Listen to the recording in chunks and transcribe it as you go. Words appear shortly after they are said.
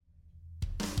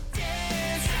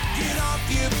Get off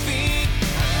your feet.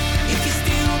 If you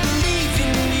still believe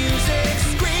in music,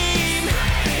 scream.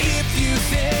 If you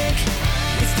think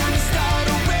it's time to start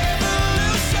a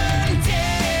revolution,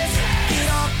 dance. Get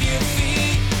off your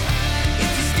feet.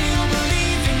 If you still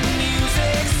believe in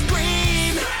music,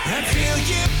 scream until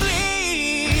you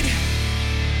bleed.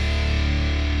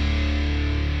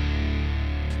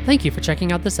 Thank you for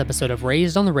checking out this episode of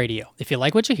Raised on the Radio. If you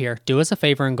like what you hear, do us a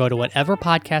favor and go to whatever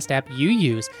podcast app you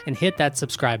use and hit that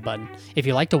subscribe button. If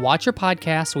you like to watch your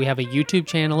podcast, we have a YouTube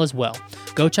channel as well.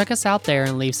 Go check us out there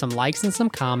and leave some likes and some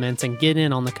comments and get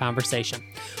in on the conversation.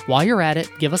 While you're at it,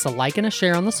 give us a like and a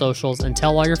share on the socials and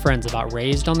tell all your friends about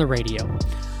Raised on the Radio.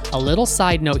 A little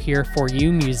side note here for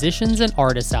you musicians and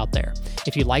artists out there.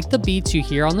 If you like the beats you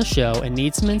hear on the show and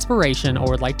need some inspiration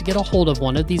or would like to get a hold of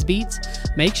one of these beats,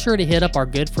 make sure to hit up our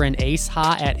good friend Ace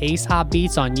Ha at Ace Ha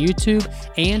Beats on YouTube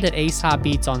and at Ace Ha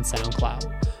Beats on SoundCloud.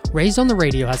 Raised on the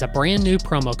Radio has a brand new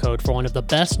promo code for one of the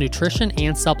best nutrition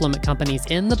and supplement companies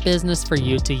in the business for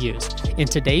you to use. In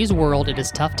today's world, it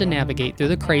is tough to navigate through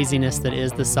the craziness that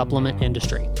is the supplement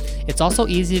industry. It's also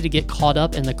easy to get caught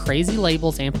up in the crazy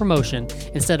labels and promotion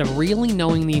instead of really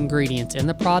knowing the ingredients in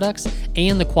the products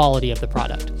and the quality of the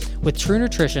product. With True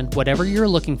Nutrition, whatever you're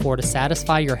looking for to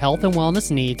satisfy your health and wellness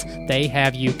needs, they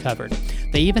have you covered.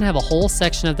 They even have a whole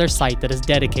section of their site that is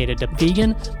dedicated to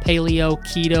vegan, paleo,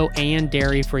 keto, and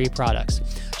dairy-free products.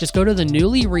 Just go to the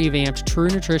newly revamped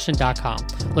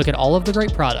TrueNutrition.com. Look at all of the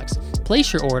great products.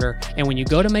 Place your order, and when you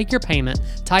go to make your payment,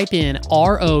 type in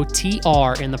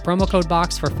ROTR in the promo code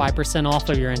box for 5% off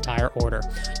of your entire order.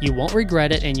 You won't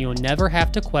regret it, and you'll never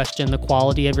have to question the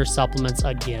quality of your supplements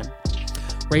again.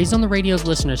 Raised on the Radio's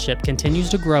listenership continues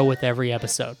to grow with every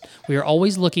episode. We are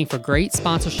always looking for great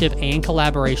sponsorship and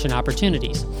collaboration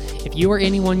opportunities. If you or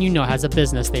anyone you know has a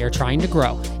business they are trying to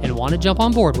grow and want to jump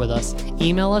on board with us,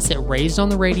 email us at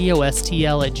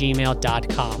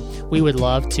raisedontheRadioSTL@gmail.com. We would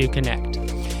love to connect.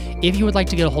 If you would like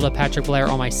to get a hold of Patrick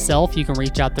Blair or myself, you can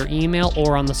reach out their email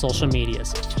or on the social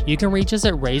medias. You can reach us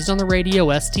at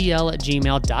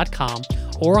raisedontheRadioSTL@gmail.com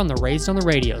or on the Raised on the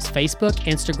Radio's Facebook,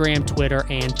 Instagram, Twitter,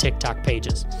 and TikTok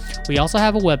pages. We also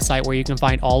have a website where you can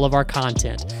find all of our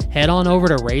content. Head on over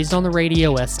to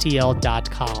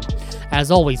raisedontheRadioSTL.com. As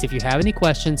always, if you have any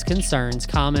questions, concerns,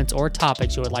 comments, or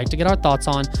topics you would like to get our thoughts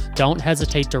on, don't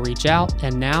hesitate to reach out.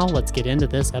 And now let's get into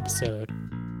this episode.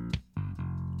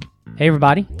 Hey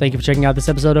everybody, thank you for checking out this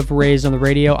episode of Raised on the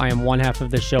Radio. I am one half of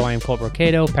the show. I am Colt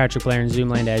Brocato, Patrick Blair in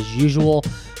Zoomland as usual.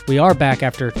 We are back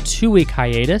after a 2-week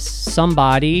hiatus.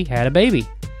 Somebody had a baby.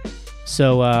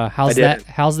 So how's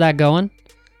that going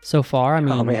so far? I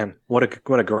mean, oh man, what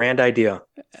a grand idea.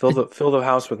 Fill the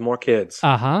house with more kids.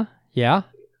 Yeah. Yeah.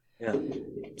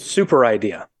 Super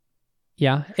idea.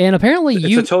 Yeah. And apparently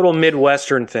it's a total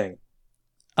Midwestern thing.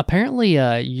 Apparently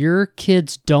your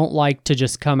kids don't like to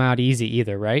just come out easy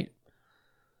either, right?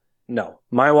 No,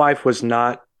 my wife was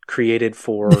not created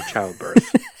for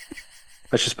childbirth.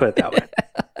 Let's just put it that way.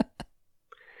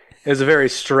 It was a very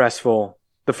stressful.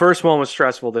 The first one was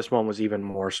stressful. This one was even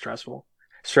more stressful.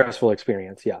 Stressful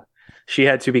experience. Yeah. She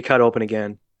had to be cut open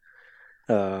again.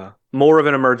 More of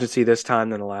an emergency this time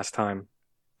than the last time.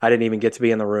 I didn't even get to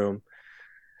be in the room.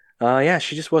 Yeah,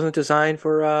 she just wasn't designed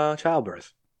for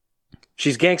childbirth.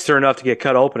 She's gangster enough to get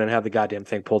cut open and have the goddamn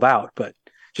thing pulled out, but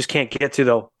just can't get to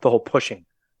the whole pushing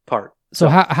part. So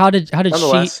how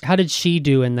did she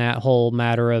do in that whole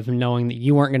matter of knowing that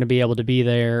you weren't going to be able to be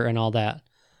there and all that?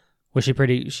 Was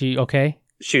she okay?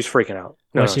 She was freaking out.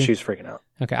 No, she was freaking out.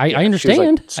 Okay, I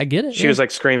understand. Like, I get it. She was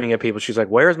like screaming at people. She's like,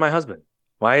 "Where's my husband?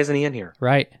 Why isn't he in here?"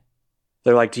 Right.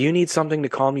 They're like, "Do you need something to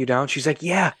calm you down?" She's like,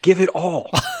 "Yeah, give it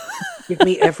all. Give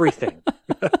me everything.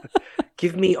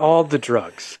 Give me all the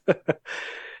drugs."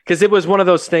 Because it was one of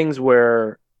those things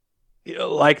where,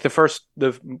 like the first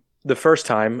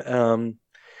time,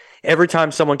 every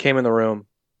time someone came in the room,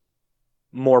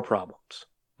 more problems,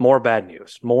 more bad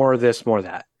news, more this, more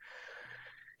that.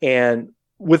 And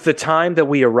with the time that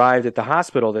we arrived at the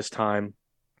hospital this time,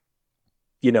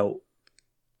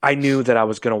 I knew that I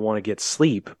was going to want to get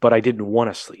sleep, but I didn't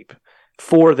want to sleep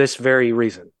for this very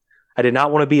reason. I did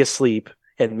not want to be asleep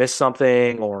and miss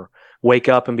something or wake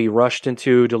up and be rushed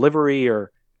into delivery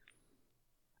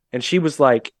and she was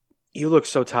like, "You look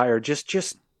so tired.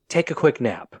 Just take a quick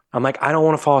nap." I'm like, "I don't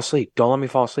want to fall asleep. Don't let me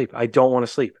fall asleep. I don't want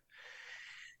to sleep."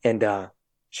 And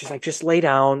she's like, "Just lay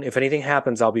down. If anything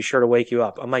happens, I'll be sure to wake you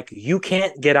up." I'm like, "You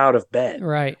can't get out of bed.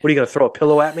 Right. What are you going to throw a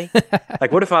pillow at me?"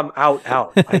 Like, what if I'm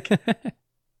out? Like,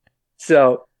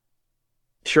 so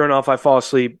sure enough, I fall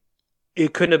asleep.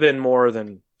 It couldn't have been more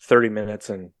than 30 minutes.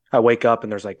 And I wake up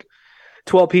and there's like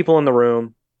 12 people in the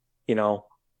room.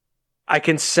 I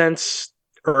can sense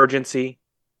urgency.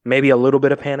 maybe a little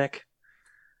bit of panic.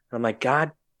 And I'm like,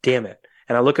 God damn it.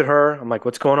 And I look at her. I'm like,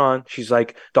 what's going on? She's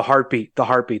like, the heartbeat, the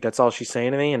heartbeat. That's all she's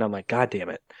saying to me. And I'm like, God damn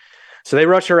it. So they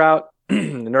rush her out. The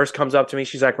nurse comes up to me.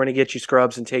 She's like, we're going to get you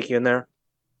scrubs and take you in there.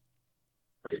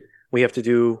 We have to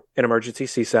do an emergency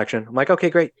C-section. I'm like, okay,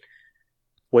 great.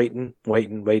 Waiting.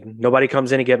 Nobody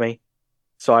comes in to get me.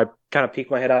 So I kind of peek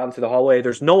my head out into the hallway.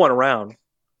 There's no one around.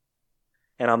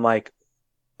 And I'm like,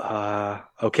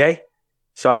 okay.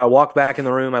 So I walk back in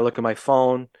the room. I look at my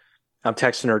phone. I'm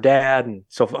texting her dad. And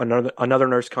so another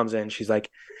nurse comes in. She's like,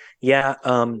 yeah,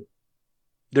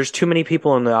 there's too many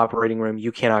people in the operating room.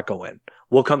 You cannot go in.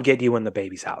 We'll come get you when the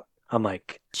baby's out. I'm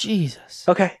like, Jesus.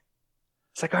 okay.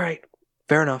 It's like, all right,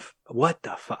 fair enough. What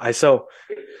the fuck?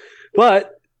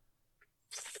 But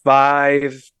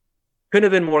couldn't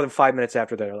have been more than 5 minutes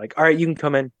after they're like, all right, you can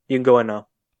come in. You can go in now.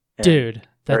 And Dude,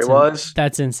 was.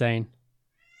 That's insane.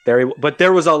 But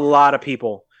there was a lot of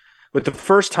people. But the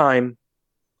first time,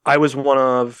 I was one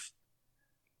of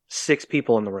 6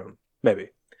 people in the room, maybe.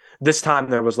 This time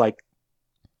there was like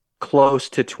close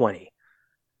to 20.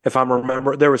 If I'm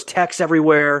remember, there was techs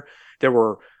everywhere. There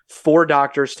were 4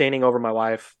 doctors standing over my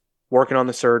wife, working on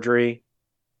the surgery.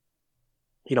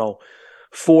 4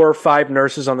 or 5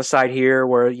 nurses on the side here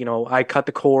where, I cut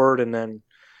the cord and then,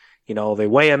 they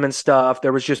weigh him and stuff.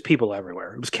 There was just people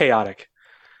everywhere. It was chaotic.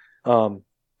 And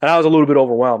I was a little bit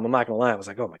overwhelmed. I'm not going to lie. I was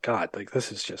like, oh my God, like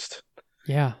this is just.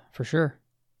 Yeah, for sure.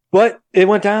 But it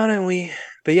went down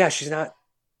but yeah, she's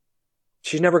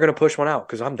never going to push one out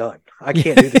because I'm done. I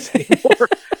can't do this anymore.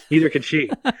 Neither can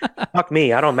she. Fuck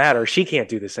me. I don't matter. She can't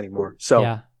do this anymore.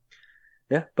 So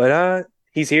yeah, but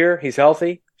he's here. He's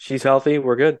healthy. She's healthy.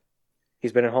 We're good.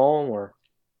 He's been at home. We're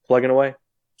plugging away.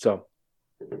 So.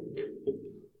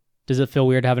 Does it feel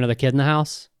weird to have another kid in the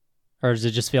house? Or does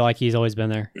it just feel like he's always been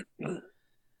there?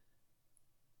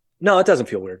 No, it doesn't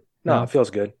feel weird. No, it feels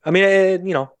good. I mean,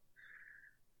 no,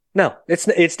 it's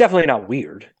definitely not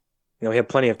weird. We have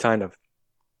plenty of time to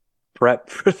prep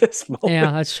for this moment.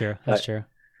 Yeah, that's true. That's true.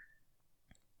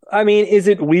 I mean, is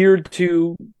it weird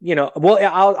to, well,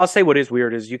 I'll say what is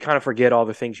weird is you kind of forget all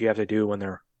the things you have to do when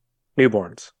they're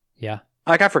newborns. Yeah.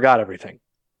 Like I forgot everything.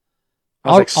 I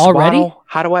was like, already? Swaddle?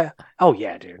 How do I? Oh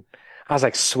yeah, dude. I was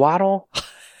like, swaddle?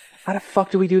 How the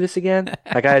fuck do we do this again?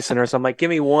 Like I asked the nurse, I'm like, give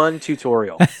me one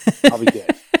tutorial. I'll be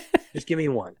good. Just give me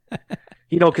one.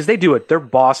 Because they do it. They're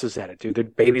bosses at it, dude. Their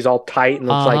baby's all tight and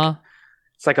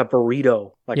it's like a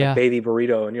burrito, like a baby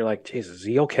burrito. And you're like, Jesus, is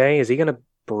he okay? Is he going to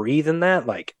breathe in that?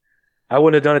 Like, I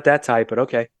wouldn't have done it that tight, but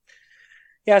okay.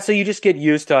 Yeah, so you just get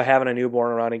used to having a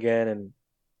newborn around again.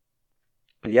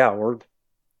 But yeah, we're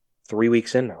 3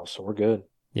 weeks in now, so we're good.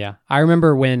 Yeah. I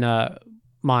remember when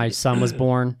my son was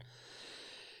born,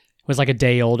 was like a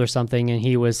day old or something, and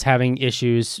he was having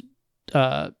issues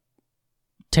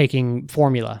taking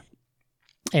formula.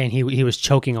 And he was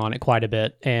choking on it quite a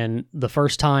bit. And the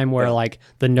first time where like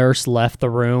the nurse left the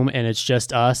room and it's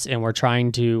just us and we're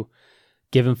trying to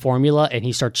give him formula and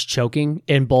he starts choking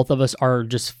and both of us are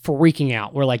just freaking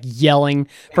out. We're like yelling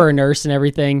for a nurse and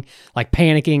everything, like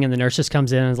panicking. And the nurse just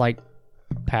comes in and is like,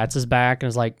 pats his back and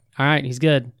is like, all right, he's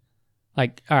good.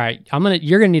 Like, all right,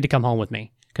 you're going to need to come home with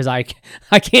me because I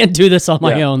can't do this on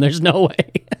my own. There's no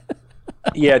way.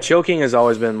 Yeah, choking has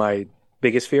always been my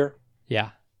biggest fear. Yeah.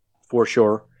 For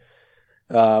sure.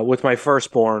 With my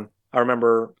firstborn, I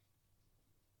remember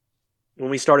when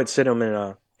we started sitting him in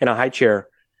a high chair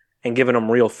and giving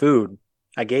him real food.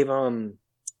 I gave him,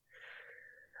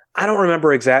 I don't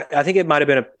remember exact. I think it might have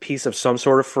been a piece of some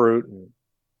sort of fruit. And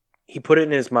he put it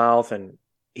in his mouth and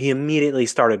he immediately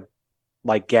started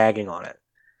like gagging on it.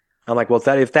 I'm like, well,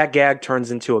 if that gag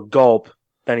turns into a gulp,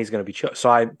 then he's going to be choked. So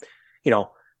I,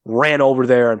 ran over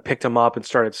there and picked him up and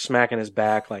started smacking his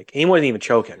back. Like he wasn't even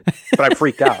choking, but I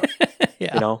freaked out.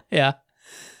 Yeah. Yeah.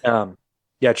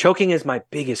 Yeah. Choking is my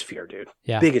biggest fear, dude.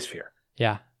 Yeah. Biggest fear.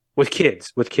 Yeah. With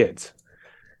kids.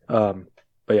 But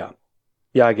yeah,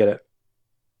 I get it.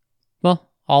 Well,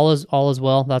 all is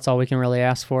well. That's all we can really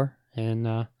ask for.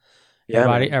 And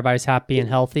everybody's happy and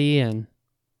healthy, and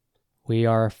we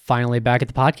are finally back at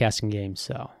the podcasting game.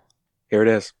 So here it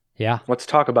is. Yeah. Let's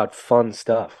talk about fun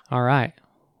stuff. All right.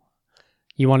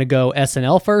 You want to go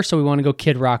SNL first, or we want to go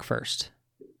Kid Rock first?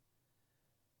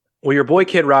 Well, your boy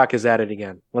Kid Rock is at it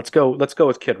again. Let's go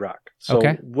with Kid Rock. So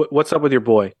okay. What's up with your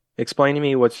boy? Explain to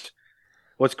me what's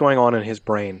going on in his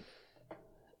brain.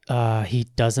 He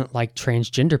doesn't like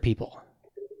transgender people.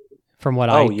 From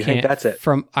what you think that's it?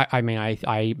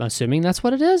 I'm assuming that's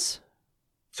what it is.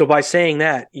 So by saying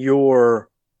that, you're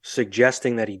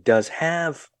suggesting that he does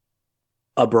have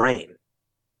a brain.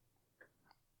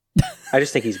 I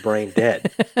just think he's brain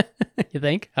dead. You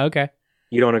think? Okay.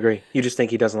 You don't agree. You just think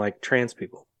he doesn't like trans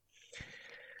people.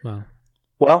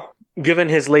 Well, Given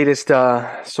his latest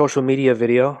social media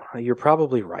video, you're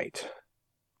probably right.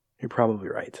 You're probably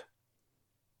right.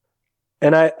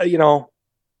 And and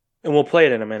we'll play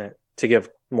it in a minute to give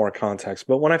more context.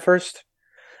 But when I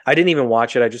didn't even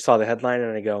watch it. I just saw the headline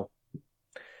and I go,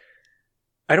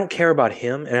 I don't care about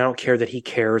him, and I don't care that he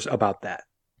cares about that.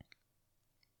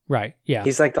 right. Yeah.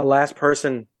 He's like the last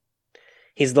person.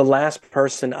 He's the last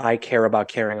person I care about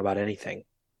caring about anything,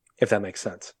 if that makes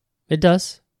sense. It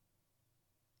does.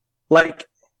 Like,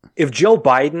 if Joe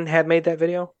Biden had made that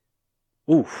video,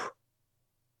 oof.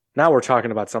 Now we're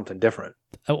talking about something different.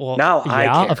 Well, Now I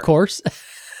yeah, care. of course.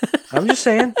 I'm just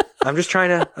saying. I'm trying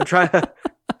to.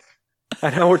 I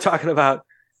know we're talking about.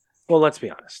 Well, let's be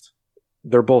honest.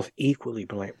 They're both equally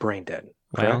brain dead.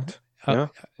 Correct? Yeah.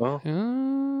 Well,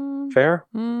 fair.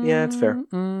 Yeah, it's fair.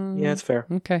 Yeah, it's fair.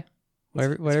 Okay.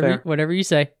 It's fair. Whatever you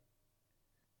say.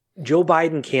 Joe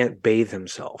Biden can't bathe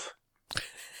himself.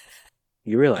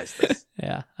 You realize this?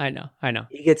 Yeah, I know.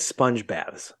 He gets sponge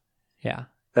baths. Yeah.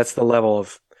 That's the level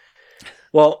of.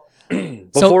 Well,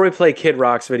 before we play Kid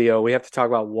Rock's video, we have to talk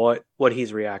about what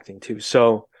he's reacting to.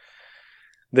 So,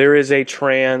 there is a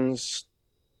trans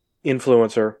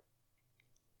influencer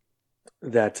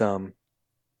that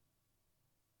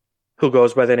who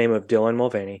goes by the name of Dylan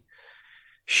Mulvaney.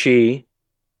 She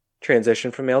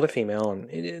transitioned from male to female,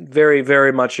 and very,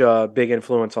 very much a big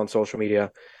influence on social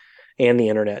media and the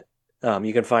internet.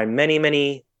 You can find many,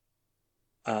 many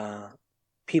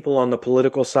people on the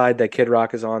political side that Kid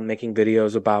Rock is on making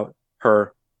videos about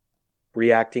her,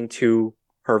 reacting to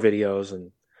her videos,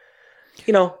 and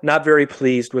not very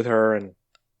pleased with her, and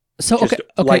so just okay.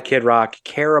 like Kid Rock,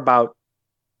 care about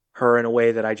her in a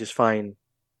way that I just find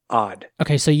odd.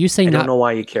 Okay, so you say I don't know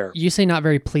why you care. You say not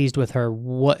very pleased with her.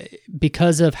 What,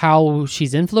 because of how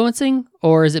she's influencing,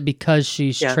 or is it because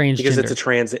she's transgender? Because it's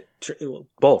a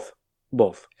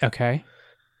both. Okay.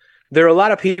 There are a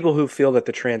lot of people who feel that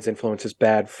the trans influence is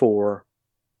bad for,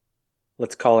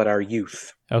 let's call it, our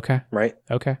youth. Okay. Right?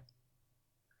 Okay.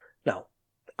 No,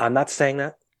 I'm not saying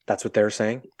that. That's what they're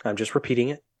saying. I'm just repeating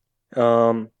it.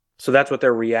 So that's what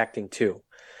they're reacting to.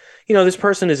 This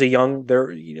person is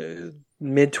they're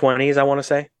mid-20s, I want to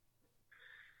say.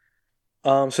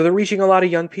 So they're reaching a lot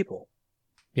of young people.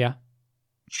 Yeah.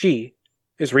 She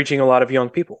is reaching a lot of young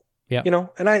people. Yeah.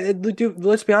 And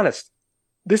let's be honest.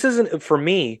 This isn't, for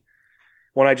me,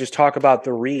 when I just talk about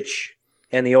the reach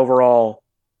and the overall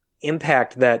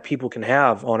impact that people can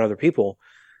have on other people.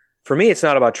 For me, it's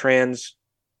not about trans.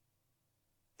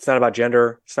 It's not about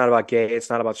gender. It's not about gay. It's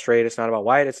not about straight. It's not about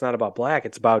white. It's not about black.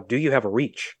 It's about, do you have a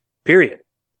reach? Period.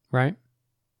 Right.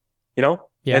 Yeah.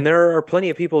 And there are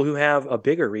plenty of people who have a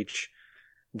bigger reach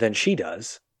than she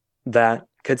does that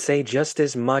could say just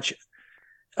as much,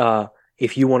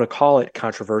 if you want to call it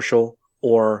controversial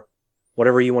or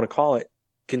whatever you want to call it,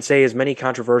 can say as many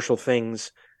controversial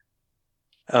things,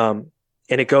 and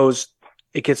it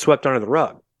gets swept under the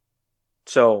rug.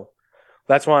 So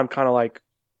that's why I'm kind of like,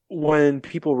 when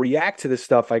people react to this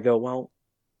stuff, I go, well,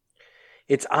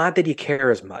 it's odd that you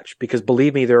care as much, because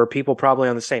believe me, there are people probably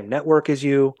on the same network as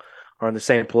you, or on the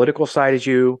same political side as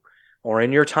you, or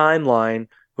in your timeline,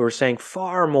 who are saying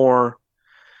far more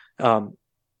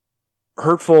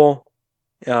hurtful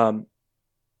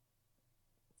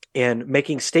and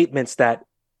making statements that,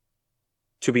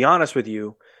 to be honest with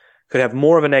you, could have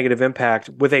more of a negative impact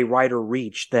with a wider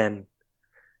reach than,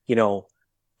 so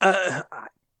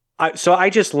I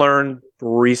just learned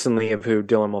recently of who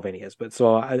Dylan Mulvaney is, but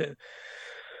so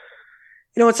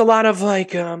it's a lot of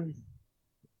like,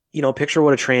 picture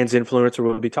what a trans influencer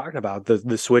would be talking about,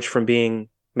 the switch from being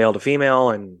male to female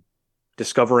and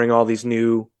discovering all these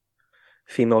new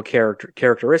female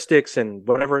characteristics and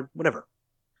whatever.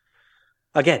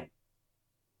 Again,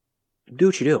 do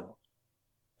what you do.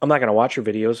 I'm not going to watch your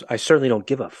videos. I certainly don't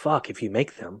give a fuck if you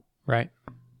make them. Right.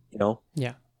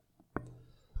 Yeah.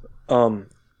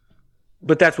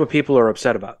 But that's what people are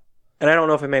upset about. And I don't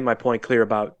know if I made my point clear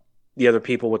about the other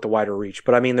people with the wider reach,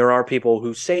 but I mean, there are people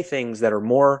who say things that are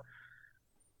more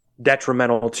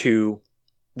detrimental to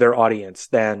their audience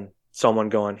than someone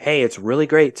going, hey, it's really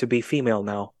great to be female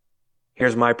now.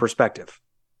 Here's my perspective.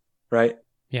 Right?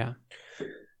 Yeah.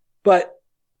 But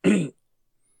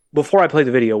before I play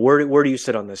the video, where do you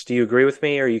sit on this? Do you agree with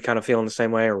me, or are you kind of feeling the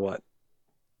same way, or what?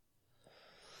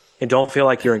 And don't feel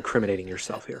like you're incriminating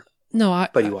yourself here. No,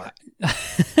 but you are.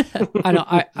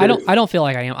 I don't feel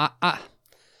like I am.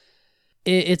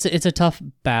 It's a tough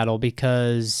battle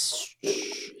because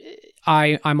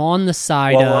I'm on the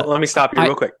side. Well, let me stop you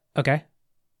real quick. Okay.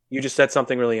 You just said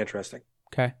something really interesting.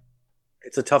 Okay.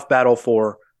 It's a tough battle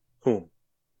for whom?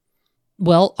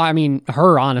 Well, I mean,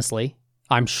 her, honestly,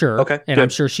 I'm sure. Okay, And good. I'm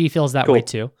sure she feels that Cool. way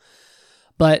too.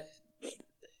 But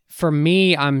for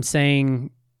me, I'm saying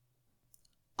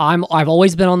I've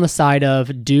always been on the side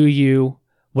of do you,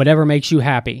 whatever makes you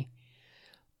happy.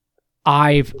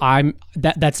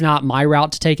 That's not my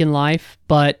route to take in life,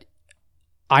 but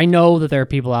I know that there are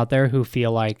people out there who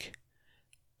feel like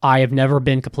I have never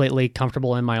been completely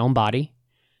comfortable in my own body,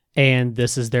 and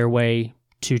this is their way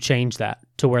to change that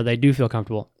to where they do feel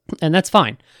comfortable. And that's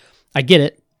fine. I get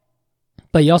it.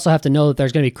 But you also have to know that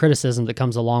there's going to be criticism that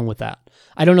comes along with that.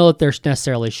 I don't know that there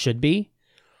necessarily should be,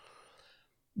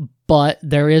 but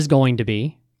there is going to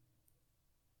be,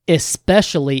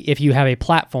 especially if you have a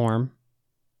platform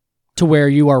to where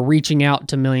you are reaching out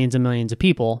to millions and millions of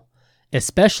people,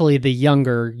 especially the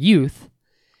younger youth.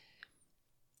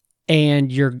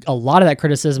 And a lot of that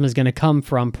criticism is going to come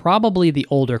from probably the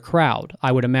older crowd,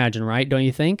 I would imagine, right? Don't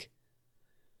you think?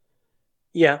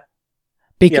 Yeah.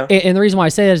 And the reason why I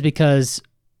say that is because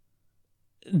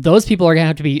those people are going to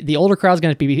have to be, the older crowd is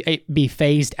going to be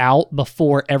phased out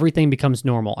before everything becomes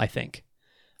normal, I think.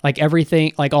 Like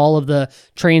everything, like all of the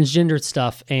transgender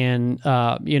stuff and,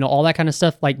 all that kind of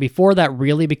stuff, like before that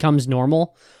really becomes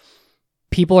normal,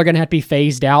 people are going to have to be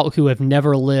phased out who have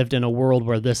never lived in a world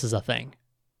where this is a thing.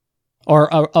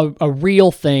 Or a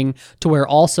real thing to where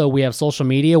also we have social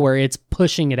media where it's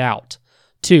pushing it out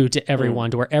to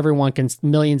everyone, to where everyone can,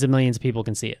 millions and millions of people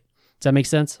can see it. Does that make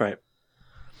sense? Right.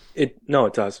 It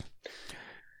does.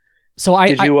 So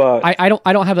I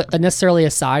don't have necessarily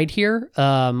a side here.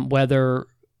 Whether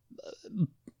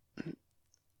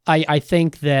I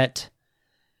think that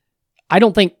I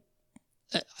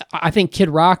think Kid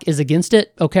Rock is against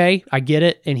it. Okay, I get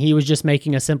it, and he was just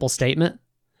making a simple statement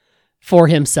for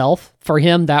himself. For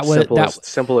him, that was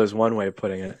simple is one way of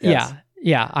putting it. Yes.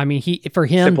 Yeah. I mean,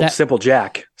 simple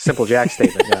Jack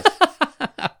statement. Yes.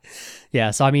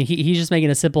 Yeah. So I mean, he's just making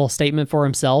a simple statement for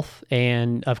himself,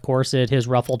 and of course, it has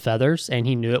ruffled feathers, and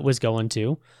he knew it was going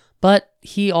to. But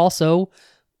he also,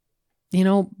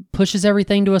 pushes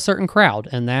everything to a certain crowd,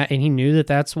 and he knew that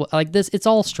that's what, like this. It's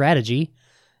all strategy.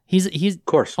 He's of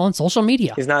course on social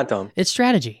media. He's not dumb. It's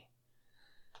strategy.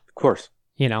 Of course.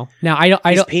 Now I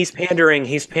don't. He's pandering.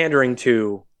 He's pandering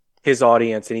to his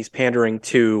audience, and he's pandering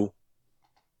to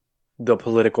the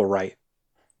political right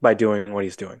by doing what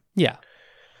he's doing. Yeah.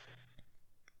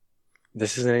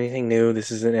 This isn't anything new.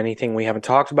 This isn't anything we haven't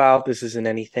talked about. This isn't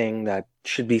anything that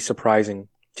should be surprising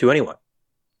to anyone.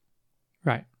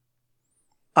 Right.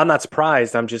 I'm not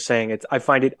surprised. I'm just saying I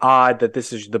find it odd that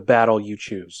this is the battle you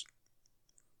choose.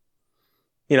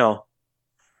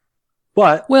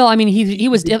 But well, I mean, he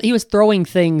was throwing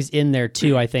things in there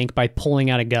too. I think by pulling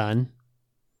out a gun.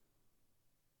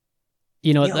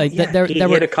 He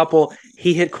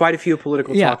hit quite a few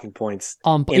political talking points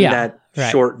in that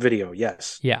short video.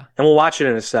 Yes. Yeah. And we'll watch it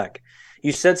in a sec.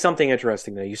 You said something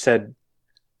interesting there. You said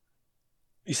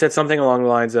something along the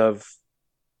lines of,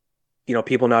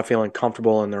 people not feeling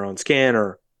comfortable in their own skin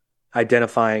or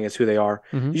identifying as who they are.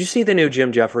 Mm-hmm. Did you see the new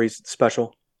Jim Jeffries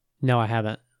special? No, I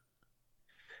haven't.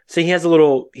 So he has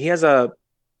a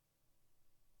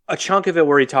chunk of it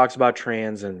where he talks about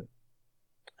trans and,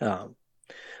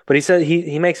 but he said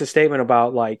he makes a statement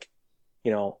about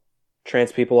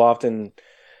trans people often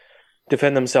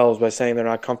defend themselves by saying they're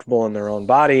not comfortable in their own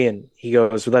body. And he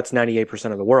goes, well, that's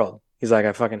 98% of the world. He's like,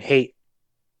 I fucking hate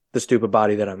the stupid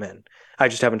body that I'm in. I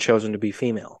just haven't chosen to be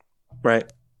female.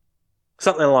 Right.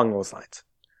 Something along those lines.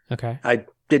 Okay. I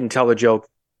didn't tell the joke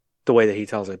the way that he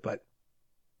tells it,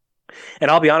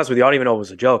 and I'll be honest with you, I don't even know it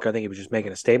was a joke. I think he was just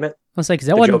making a statement. I was like,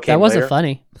 that wasn't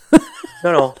funny.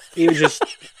 No, he was just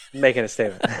making a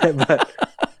statement.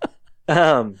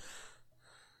 But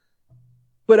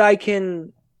I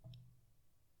can,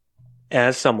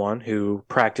 as someone who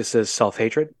practices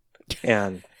self-hatred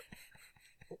and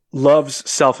loves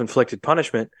self-inflicted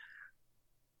punishment,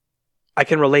 I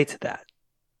can relate to that.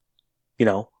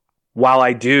 While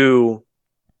I do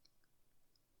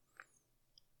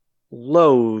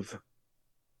loathe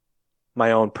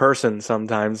my own person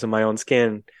sometimes in my own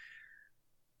skin,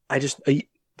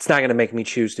 it's not going to make me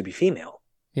choose to be female.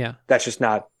 Yeah. That's just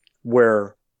not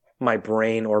where my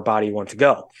brain or body want to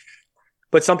go.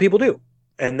 But some people do.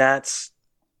 And that's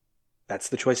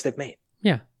the choice they've made.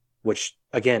 Yeah. Which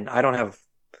again, I don't have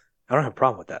a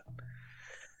problem with that.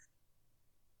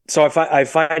 So I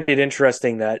find it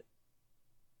interesting that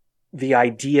the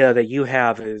idea that you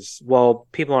have is, well,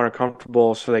 people aren't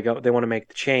comfortable, so they want to make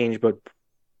the change, but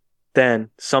then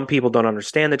some people don't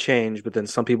understand the change, but then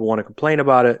some people want to complain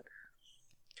about it.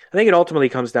 I think it ultimately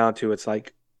comes down to, it's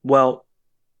like, well,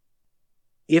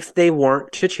 if they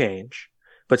weren't to change,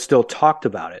 but still talked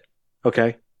about it,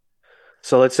 okay,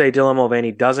 So let's say Dylan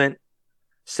Mulvaney doesn't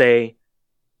say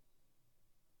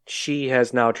he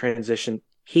has now transitioned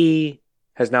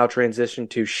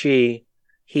to she.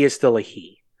 He is still a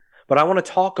he. But I want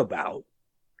to talk about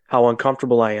how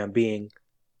uncomfortable I am being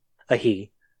a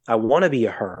he. I want to be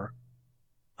a her.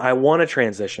 I want to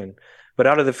transition. But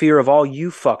out of the fear of all you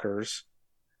fuckers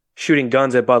shooting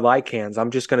guns at Bud Light cans,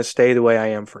 I'm just going to stay the way I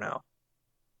am for now.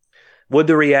 Would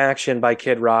the reaction by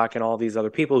Kid Rock and all these other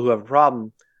people who have a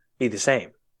problem be the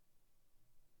same?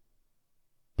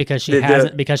 Because she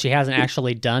hasn't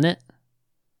actually done it?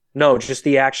 No, just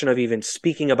the action of even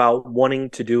speaking about wanting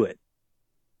to do it.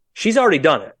 She's already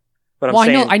done it. But I'm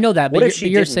saying, I know that, what but if she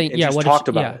you're didn't saying, and yeah, just what talked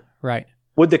if she, about yeah, it? right.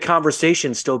 Would the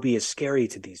conversation still be as scary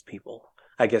to these people?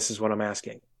 I guess is what I'm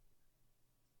asking.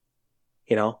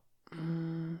 You know?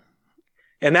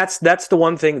 And that's the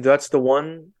one thing, that's the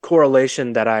one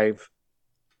correlation that I've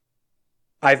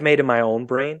made in my own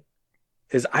brain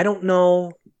is I don't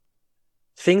know.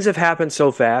 Things have happened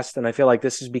so fast, and I feel like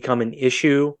this has become an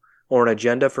issue or an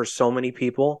agenda for so many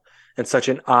people in such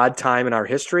an odd time in our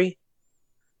history,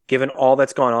 given all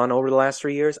that's gone on over the last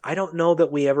 3 years. I don't know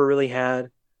that we ever really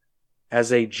had,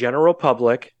 as a general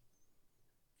public,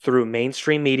 through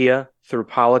mainstream media, through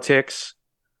politics,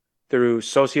 through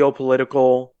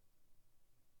socio-political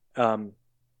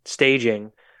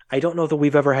staging, I don't know that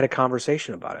we've ever had a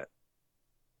conversation about it.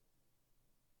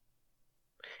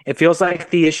 It feels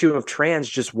like the issue of trans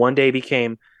just one day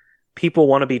became people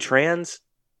want to be trans,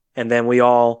 and then we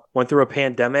all went through a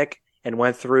pandemic and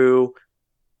went through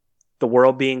the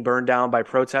world being burned down by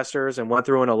protesters and went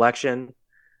through an election,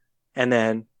 and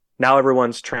then now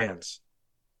everyone's trans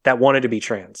that wanted to be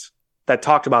trans, that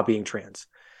talked about being trans,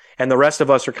 and the rest of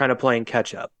us are kind of playing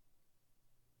catch up.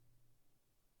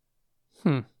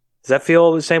 Does that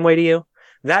feel the same way to you?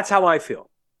 That's how I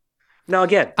feel. Now,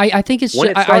 again, I think it's when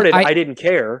just, it started, I didn't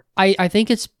care. I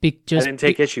think it's just I didn't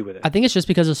take issue with it. I think it's just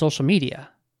because of social media.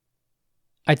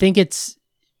 I think it's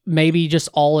maybe just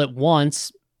all at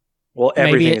once. Well,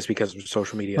 everything is because of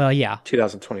social media. Well, yeah.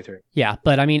 2023. Yeah,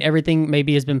 but I mean, everything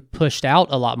maybe has been pushed out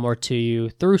a lot more to you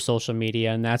through social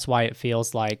media, and that's why it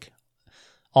feels like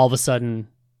all of a sudden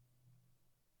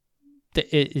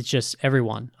it's just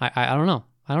everyone. I don't know.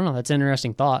 I don't know. That's an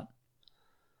interesting thought.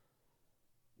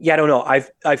 Yeah, I don't know.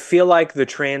 I feel like the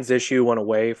trans issue went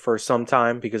away for some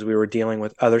time because we were dealing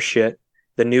with other shit.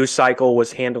 The news cycle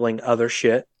was handling other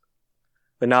shit.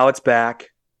 But now it's back.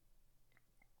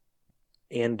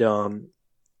 And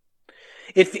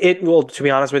it will, to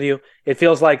be honest with you, it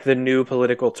feels like the new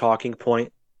political talking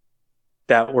point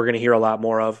that we're going to hear a lot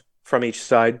more of from each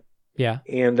side. Yeah.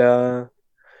 And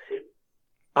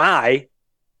I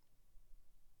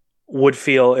would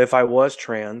feel, if I was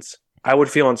trans, I would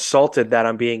feel insulted that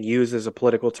I'm being used as a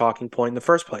political talking point in the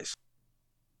first place.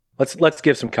 Let's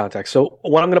give some context. So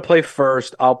what I'm going to play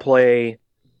first, I'll play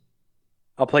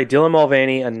Dylan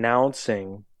Mulvaney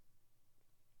announcing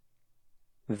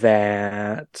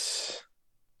that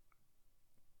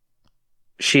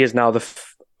she is now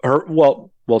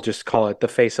we'll just call it the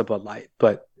face of Bud Light.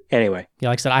 But anyway. Yeah,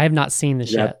 like I said, I have not seen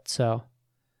this yet, so.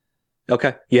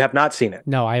 Okay. You have not seen it?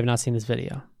 No, I have not seen this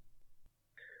video.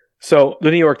 So the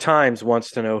New York Times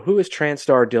wants to know, who is trans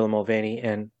star Dylan Mulvaney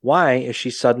and why is she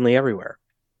suddenly everywhere?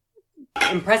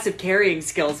 Impressive carrying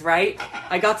skills, right?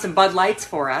 I got some Bud Lights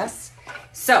for us.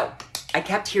 So, I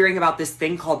kept hearing about this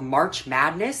thing called March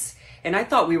Madness, and I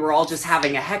thought we were all just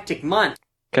having a hectic month.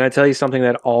 Can I tell you something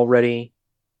that already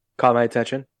caught my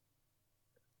attention?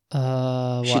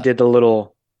 What? She did the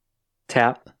little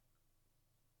tap.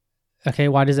 Okay,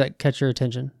 why does that catch your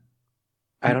attention?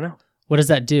 I don't know. What does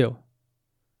that do?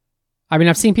 I mean,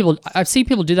 I've seen people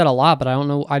do that a lot, but I don't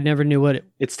know. I never knew what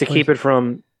It's to keep it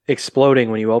from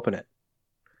exploding when you open it.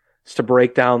 It's to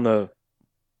break down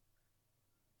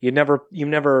you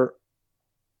never,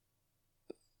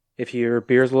 if your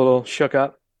beer's a little shook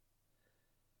up.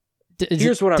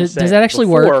 Here's what I'm saying. Does that actually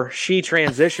work? Before she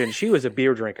transitioned, she was a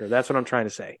beer drinker. That's what I'm trying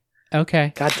to say.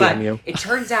 Okay. God damn But you. it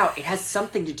turns out it has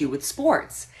something to do with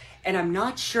sports. And I'm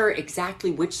not sure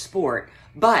exactly which sport,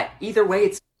 but either way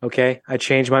it's... Okay, I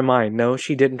changed my mind. No,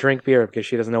 she didn't drink beer because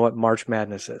she doesn't know what March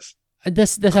Madness is.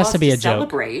 This has to be a joke.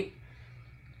 Celebrate.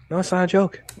 No, it's not a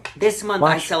joke. This month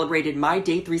I Watch. celebrated my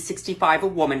day 365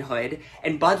 of womanhood,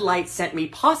 and Bud Light sent me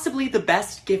possibly the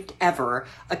best gift ever,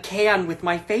 a can with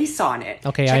my face on it.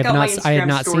 Okay, Check out my Instagram I have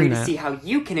not story seen to that. see how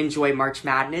you can enjoy March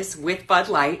Madness with Bud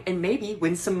Light and maybe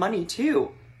win some money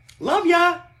too. Love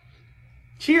ya!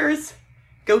 Cheers!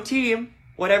 Go team!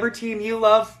 Whatever team you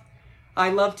love, I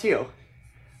love too.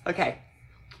 Okay.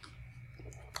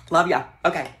 Love ya.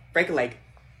 Okay, break a leg.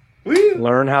 Woo!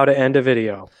 Learn how to end a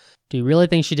video. Do you really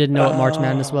think she didn't know what March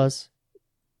Madness was?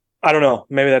 I don't know.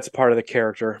 Maybe that's part of the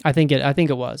character. I think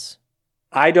it was.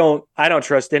 I don't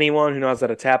trust anyone who knows how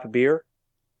to tap a beer,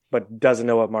 but doesn't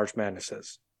know what March Madness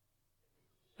is.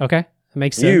 Okay, that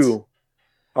makes sense. You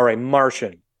are a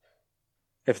Martian,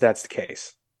 if that's the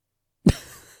case.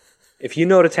 If you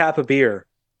know to tap a beer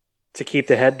to keep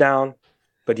the head down,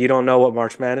 but you don't know what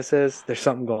March Madness is, there's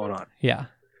something going on. Yeah.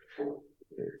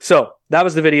 So that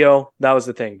was the video. That was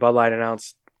the thing. Bud Light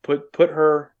announced put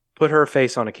her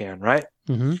face on a can, right?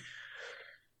 Mm-hmm.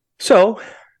 So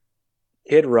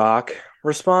Kid Rock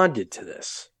responded to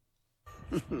this.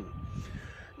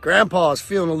 Grandpa's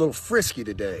feeling a little frisky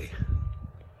today.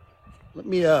 Let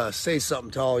me say something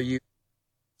to all you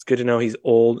It's good to know he's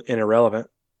old and irrelevant.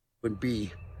 and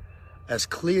be as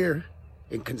clear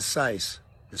and concise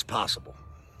as possible.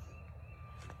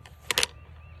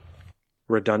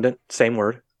 Redundant, same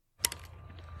word.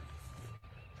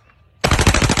 What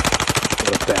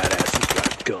a badass, he's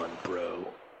got a gun, bro.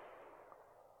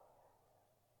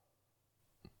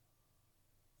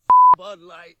 Bud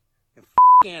Light and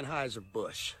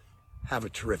Anheuser-Busch. Have a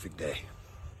terrific day.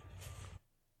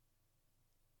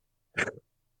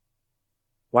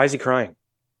 Why is he crying?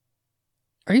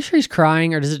 Are you sure he's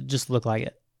crying, or does it just look like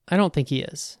it? I don't think he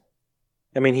is.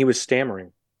 I mean, he was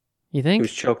stammering. You He think?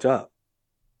 was choked up.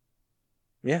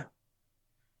 Yeah.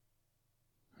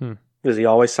 Hmm. Does he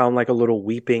always sound like a little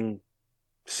weeping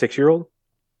 6-year-old?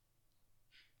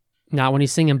 Not when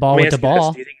he's singing "Ball Let me with the ask you this.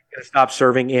 Ball." Do you think he's going to stop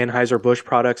serving Anheuser-Busch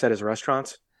products at his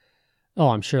restaurants? Oh,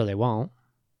 I'm sure they won't.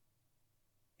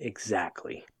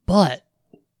 Exactly. But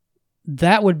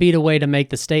that would be the way to make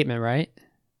the statement, right?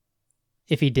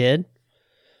 If he did.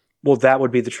 Well, that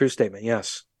would be the true statement,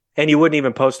 yes. And you wouldn't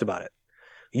even post about it.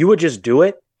 You would just do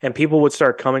it, and people would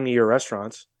start coming to your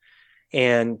restaurants,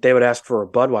 and they would ask for a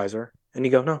Budweiser, and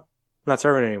you go, no, I'm not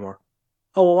serving it anymore.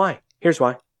 Oh, well, why? Here's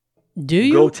why. Do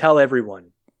you? Go tell everyone.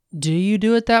 Do you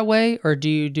do it that way, or do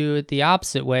you do it the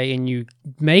opposite way and you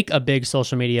make a big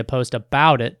social media post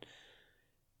about it,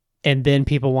 and then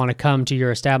people want to come to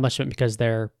your establishment because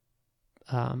they're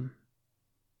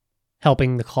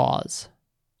helping the cause?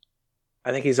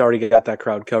 I think he's already got that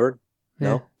crowd covered. Yeah,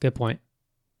 No? good point.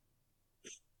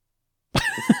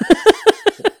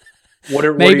 What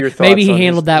are Maybe, your thoughts maybe he on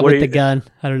handled his- that what with are the your- gun.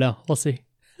 I don't know. We'll see.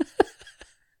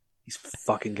 These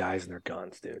fucking guys and their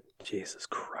guns, dude. Jesus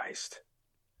Christ.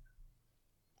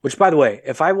 Which, by the way,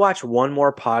 if I watch one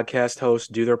more podcast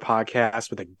host do their podcast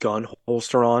with a gun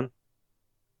holster on,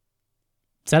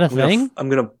 Is that a thing? I'm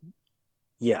gonna,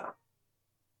 yeah.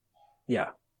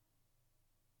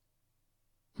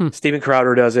 Steven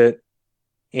Crowder does it.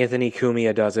 Anthony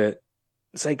Cumia does it.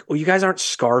 It's like, well, you guys aren't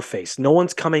Scarface. No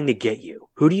one's coming to get you.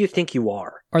 Who do you think you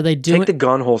are? Are they doing? Take the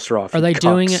gun holster off. Are you they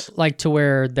doing cucks. it like to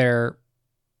where they're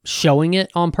showing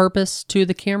it on purpose to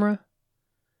the camera?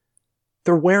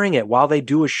 They're wearing it while they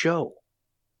do a show.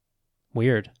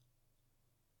 Weird.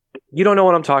 You don't know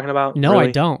what I'm talking about? No, really?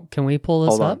 I don't. Can we pull this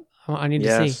Hold on. up? I need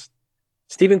to see.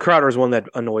 Steven Crowder is one that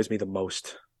annoys me the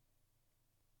most.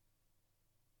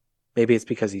 Maybe it's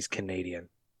because he's Canadian.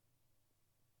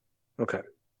 Okay.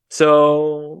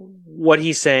 So what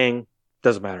he's saying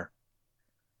doesn't matter.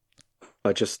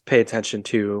 But just pay attention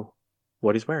to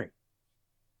what he's wearing.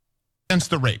 Against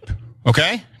the rape,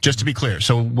 okay? Just to be clear.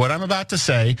 So what I'm about to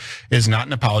say is not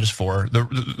an apologist for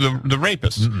the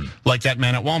rapist, like that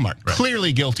man at Walmart. Right.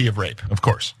 Clearly guilty of rape, of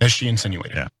course, as she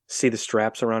insinuated. Yeah. See the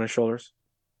straps around his shoulders?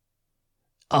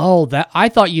 Oh, that I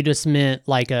thought you just meant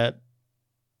like a.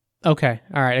 Okay,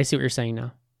 all right. I see what you're saying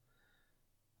now.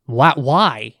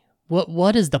 Why?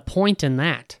 What is the point in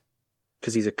that?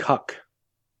 Because he's a cuck.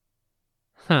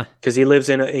 Huh. Because he lives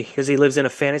in a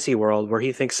fantasy world where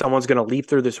he thinks someone's going to leap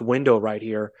through this window right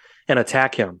here and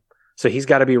attack him. So he's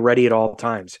got to be ready at all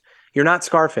times. You're not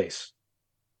Scarface.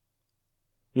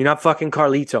 You're not fucking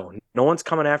Carlito. No one's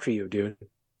coming after you, dude.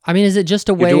 I mean, is it just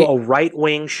a You way? do a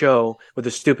right-wing show with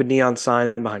a stupid neon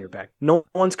sign behind your back. No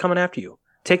one's coming after you.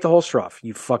 Take the holster off,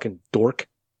 you fucking dork.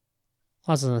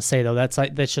 I was gonna say though, that's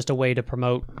just a way to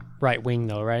promote right wing,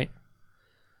 though, right?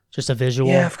 Just a visual.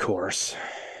 Yeah, of course.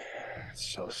 It's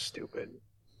so stupid.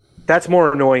 That's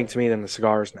more annoying to me than the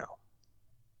cigars now.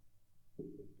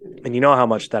 And you know how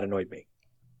much that annoyed me.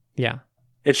 Yeah.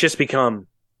 It's just become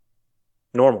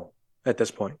normal at this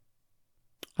point.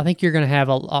 I think you're gonna have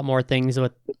a lot more things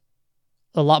with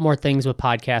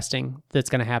podcasting that's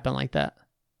gonna happen like that.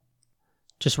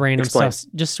 Just random Explain.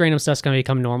 stuff. Just random stuff's gonna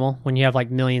become normal when you have like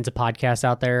millions of podcasts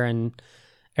out there and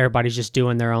everybody's just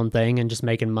doing their own thing and just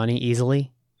making money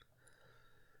easily.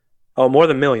 Oh, more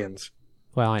than millions.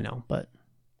 Well, I know, but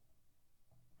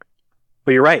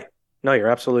But you're right. No, you're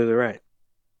absolutely right.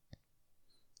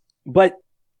 But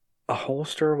A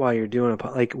holster while you're doing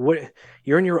like what?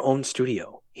 You're in your own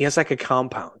studio. He has like a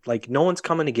compound. Like no one's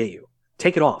coming to get you.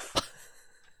 Take it off.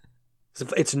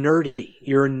 It's nerdy.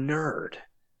 You're a nerd.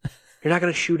 You're not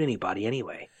going to shoot anybody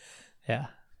anyway. Yeah.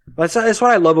 That's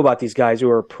what I love about these guys who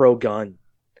are pro-gun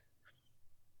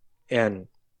and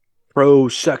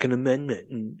pro-Second Amendment.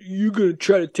 And you're going to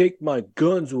try to take my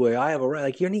guns away. I have a right.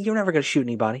 Like you're never going to shoot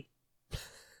anybody.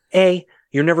 A,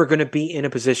 you're never going to be in a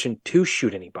position to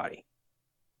shoot anybody.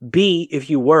 B, if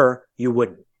you were, you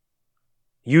wouldn't.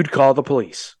 You'd call the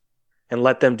police and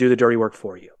let them do the dirty work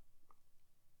for you.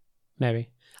 Maybe.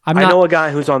 I know a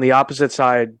guy who's on the opposite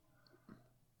side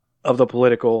of the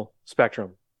political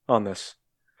spectrum on this.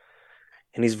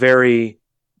 And he's very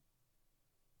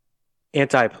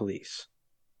anti-police.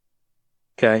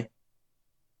 Okay?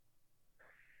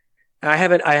 I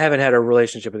haven't had a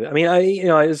relationship with it. I mean,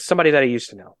 it's somebody that I used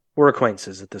to know. We're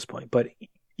acquaintances at this point. But,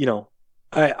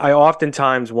 I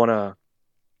oftentimes want to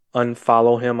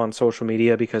unfollow him on social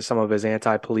media because some of his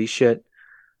anti-police shit.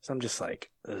 So I'm just like,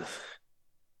 ugh.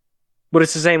 But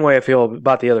it's the same way I feel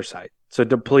about the other side. So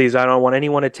please, I don't want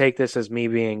anyone to take this as me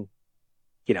being,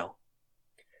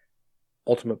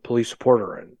 ultimate police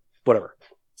supporter and whatever.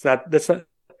 That's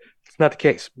not the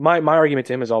case. My argument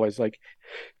to him is always like,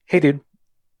 hey, dude,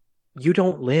 you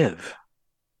don't live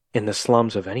in the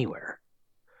slums of anywhere.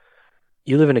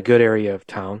 You live in a good area of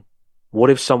town. What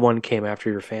if someone came after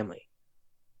your family?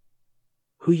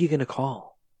 Who are you going to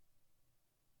call?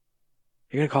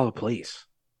 You're going to call the police.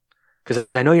 Because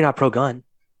I know you're not pro-gun.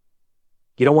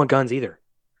 You don't want guns either.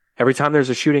 Every time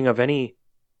there's a shooting of any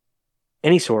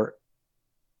sort,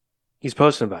 he's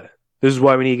posting about it. This is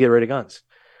why we need to get rid of guns.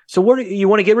 So you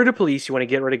want to get rid of police, you want to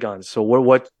get rid of guns. So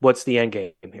what's the end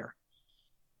game here?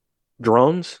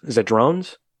 Drones? Is it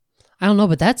drones? I don't know,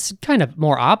 but that's kind of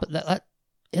more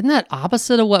isn't that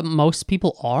opposite of what most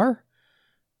people are?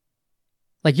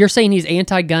 Like you're saying he's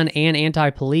anti-gun and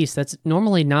anti-police. That's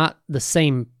normally not the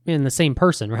same in the same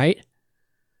person, right?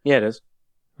 Yeah, it is.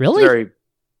 Really?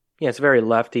 It's very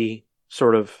lefty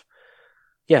sort of.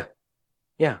 Yeah.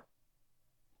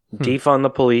 Defund the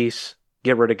police,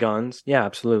 get rid of guns. Yeah,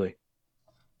 absolutely.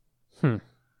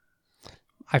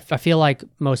 I feel like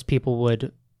most people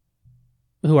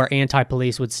who are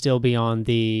anti-police would still be on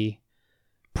the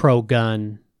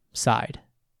pro-gun side.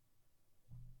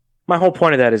 My whole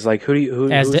point of that is like,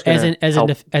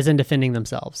 as in defending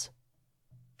themselves.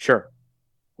 Sure.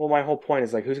 Well, my whole point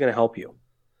is like, who's going to help you?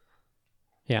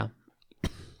 Yeah.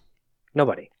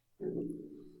 Nobody.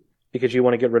 Because you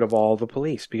want to get rid of all the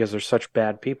police because they're such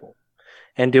bad people.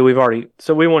 And we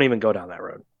won't even go down that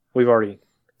road. We've already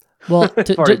talked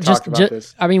about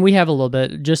this. I mean, we have a little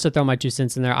bit. Just to throw my 2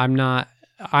 cents in there, I'm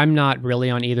not really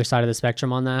on either side of the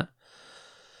spectrum on that.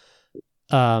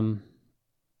 I'm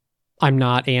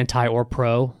not anti or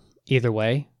pro either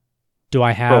way. Do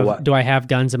I have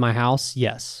guns in my house?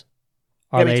 Yes.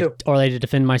 Are they to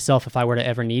defend myself if I were to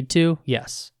ever need to?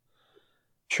 Yes.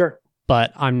 Sure.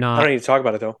 But I'm not. I don't need to talk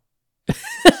about it though.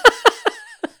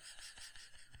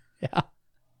 Yeah.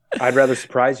 I'd rather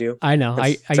surprise you. I know.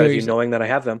 Instead of you knowing that I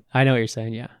have them. I know what you're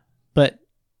saying, yeah. But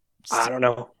I don't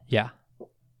know. Yeah.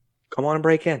 Come on and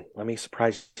break in. Let me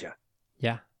surprise you.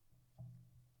 Yeah.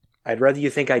 I'd rather you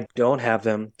think I don't have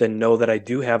them than know that I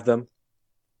do have them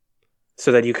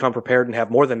so that you come prepared and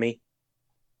have more than me.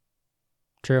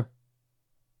 True.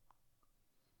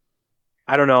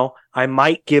 I don't know. I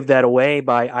might give that away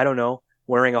by, I don't know,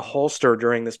 wearing a holster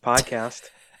during this podcast.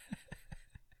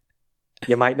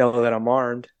 You might know that I'm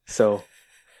armed. So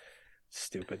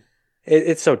stupid.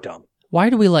 It's so dumb. Why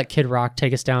do we let Kid Rock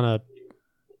take us down a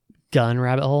gun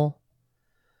rabbit hole?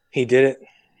 He did it.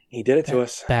 He did it to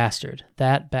us.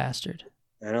 That bastard.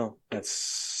 I know. That's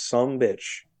some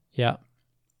bitch. Yeah.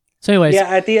 So anyways. Yeah,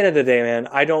 at the end of the day, man,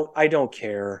 I don't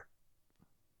care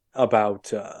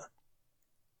about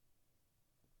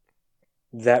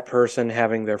that person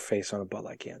having their face on a Bud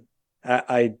Light can.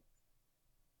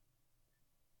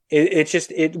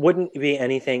 It wouldn't be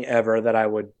anything ever that I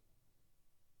would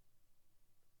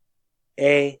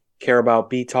A, care about,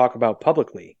 B, talk about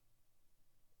publicly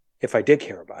if I did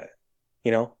care about it,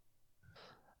 you know?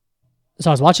 So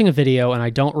I was watching a video and I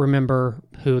don't remember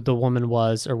who the woman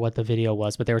was or what the video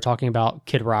was, but they were talking about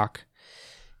Kid Rock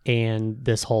and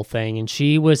this whole thing. And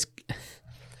she was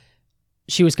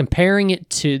comparing it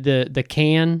to the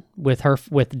can with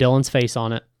Dylan's face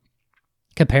on it,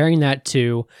 comparing that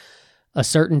to a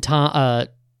certain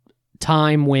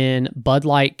time when Bud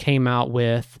Light came out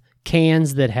with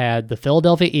cans that had the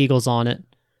Philadelphia Eagles on it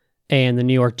and the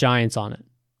New York Giants on it.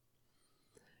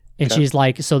 And She's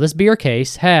like, so this beer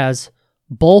case has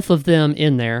both of them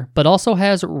in there, but also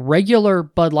has regular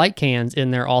Bud Light cans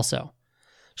in there also.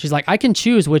 She's like, I can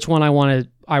choose which one I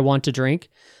want to drink,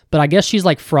 but I guess she's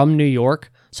like from New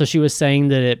York, so she was saying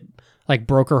that it like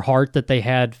broke her heart that they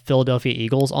had Philadelphia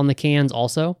Eagles on the cans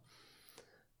also.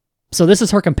 So this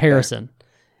is her comparison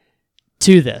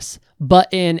to this.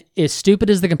 But as stupid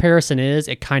as the comparison is,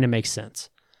 it kind of makes sense.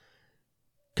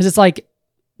 Because it's like,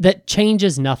 that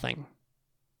changes nothing.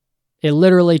 It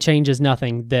literally changes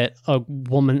nothing that a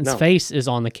woman's face is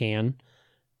on the can.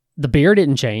 The beer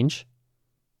didn't change.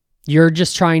 You're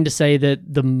just trying to say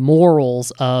that the morals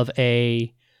of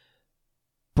a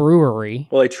brewery...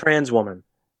 Well, a trans woman.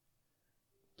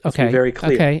 Let's be Okay. very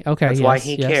clear. Okay. That's why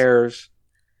he cares.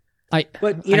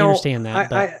 But, you know, understand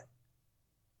that.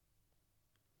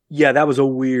 Yeah, that was a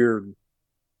weird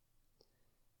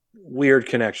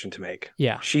connection to make.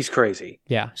 Yeah. She's crazy.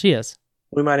 Yeah, she is.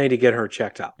 We might need to get her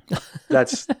checked out.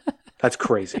 That's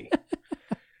crazy.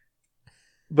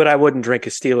 But I wouldn't drink a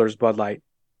Steelers Bud Light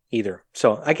either.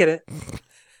 So I get it.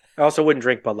 I also wouldn't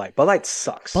drink Bud Light. Bud Light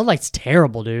sucks. Bud Light's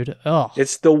terrible, dude. Oh,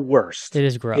 It's the worst. it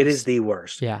is gross. It is the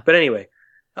worst. Yeah. But anyway,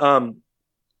 one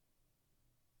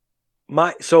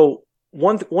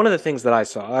of the things that I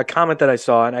saw, a comment that I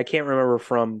saw, and I can't remember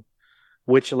from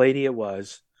which lady it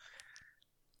was.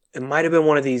 It might have been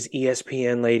one of these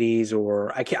ESPN ladies,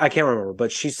 or I can't remember.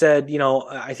 But she said, you know,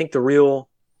 I think the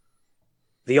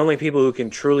only people who can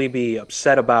truly be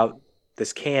upset about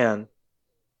this can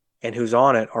and who's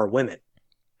on it are women,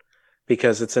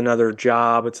 because it's another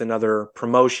job, it's another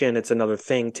promotion, it's another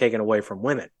thing taken away from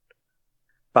women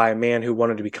by a man who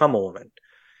wanted to become a woman.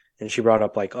 And she brought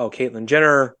up like, oh, Caitlyn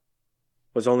Jenner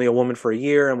was only a woman for a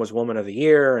year and was Woman of the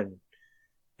Year, and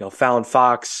you know, Fallon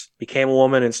Fox became a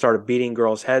woman and started beating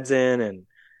girls' heads in, and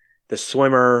the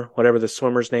swimmer, whatever the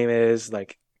swimmer's name is,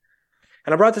 like,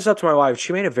 and I brought this up to my wife.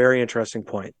 She made a very interesting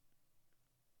point.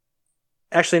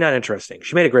 Actually, not interesting.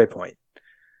 She made a great point.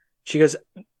 She goes,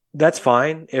 that's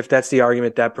fine if that's the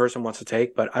argument that person wants to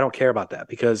take, but I don't care about that,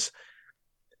 because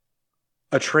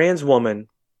a trans woman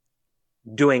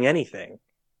doing anything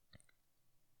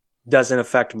doesn't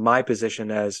affect my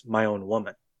position as my own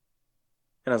woman.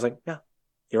 And I was like, yeah,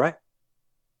 you're right.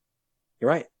 You're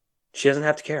right. She doesn't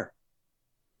have to care.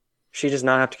 She does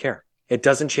not have to care. It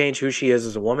doesn't change who she is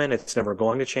as a woman. It's never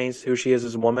going to change who she is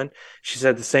as a woman. She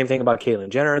said the same thing about Caitlyn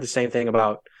Jenner, the same thing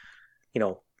about, you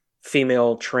know,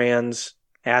 female trans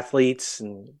athletes.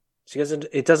 And she goes,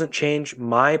 it doesn't change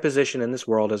my position in this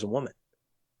world as a woman.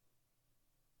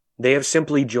 They have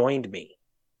simply joined me.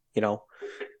 You know,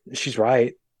 she's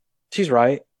right. She's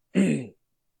right.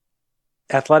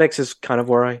 Athletics is kind of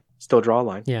where I still draw a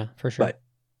line. Yeah, for sure. But,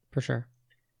 for sure.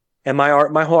 And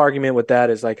my whole argument with that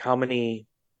is like, how many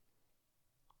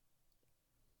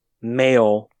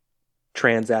male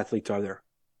trans athletes are there?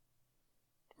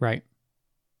 Right.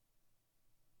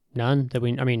 None that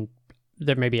I mean,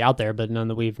 there may be out there, but none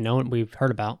that we've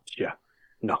heard about. Yeah.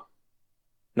 No.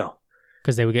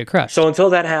 Because they would get crushed. So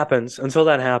until that happens,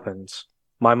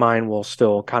 my mind will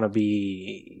still kind of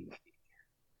be...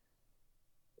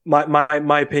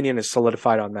 My opinion is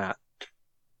solidified on that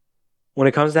when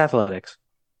it comes to athletics.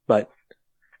 But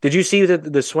did you see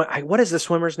the swim? What is the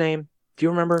swimmer's name? Do you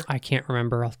remember? I can't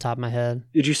remember off the top of my head.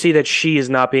 Did you see that she is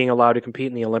not being allowed to compete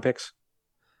in the Olympics?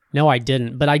 No, I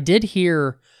didn't. But I did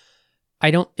hear,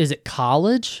 is it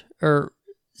college or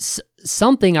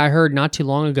something I heard not too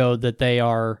long ago that they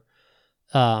are,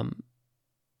 that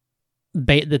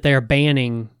they are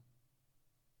banning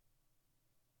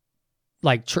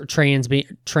like trans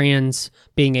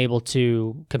being able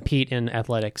to compete in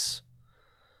athletics.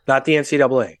 Not the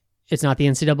NCAA. It's not the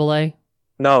NCAA?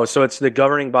 No, so it's the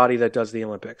governing body that does the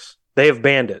Olympics. They have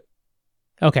banned it.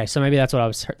 Okay, so maybe that's what I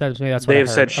was. Maybe that's what they I have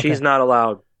heard. said she's not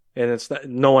allowed, and it's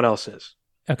no one else is.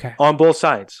 Okay. On both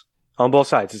sides.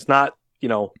 It's not,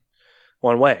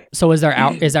 one way. So is there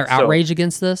outrage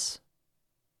against this?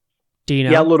 Do you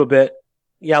know? Yeah, a little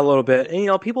bit.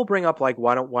 And people bring up like,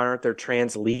 why aren't there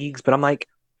trans leagues? But I'm like,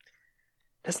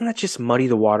 doesn't that just muddy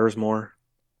the waters more?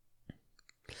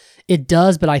 It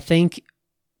does, but I think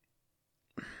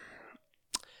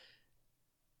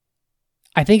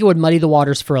it would muddy the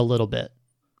waters for a little bit.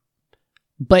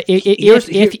 But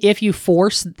if you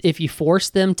force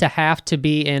them to have to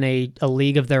be in a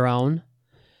league of their own,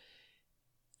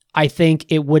 I think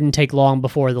it wouldn't take long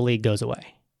before the league goes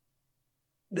away.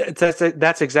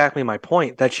 That's exactly my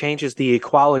point. That changes the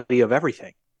equality of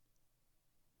everything.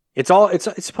 It's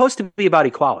supposed to be about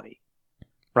equality,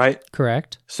 right?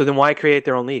 Correct. So then why create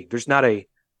their own league? There's not a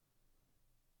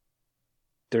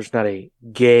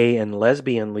gay and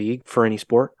lesbian league for any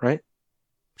sport, right?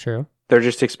 True. They're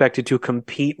just expected to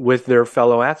compete with their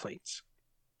fellow athletes.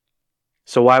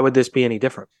 So why would this be any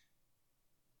different?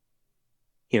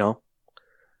 You know?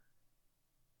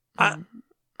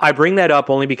 I bring that up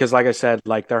only because, like I said,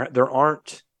 like there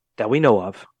aren't, that we know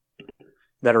of,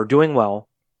 that are doing well,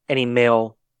 any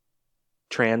male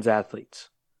trans athletes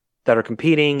that are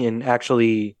competing and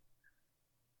actually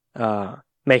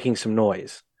making some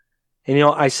noise. And, you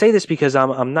know, I say this because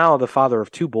I'm now the father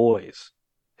of 2 boys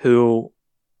who,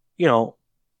 you know,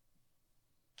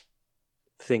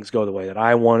 things go the way that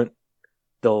I want.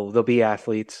 They'll be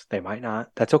athletes. They might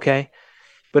not. That's okay.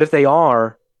 But if they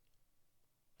are,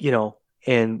 you know,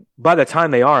 and by the time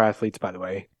they are athletes, by the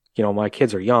way, you know, my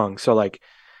kids are young. So like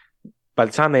by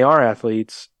the time they are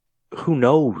athletes, who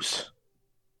knows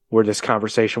where this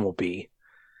conversation will be.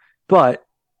 But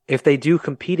if they do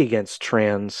compete against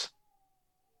trans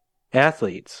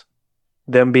athletes,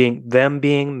 them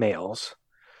being males,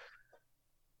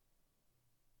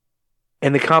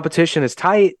 and the competition is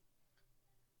tight,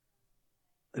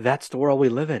 that's the world we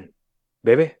live in,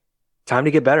 baby. Time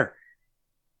to get better.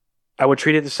 I would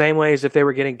treat it the same way as if they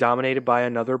were getting dominated by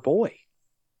another boy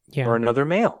or another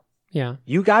male. Yeah.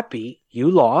 You got beat.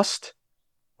 You lost.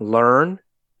 Learn.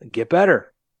 Get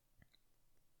better.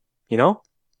 You know?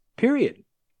 Period.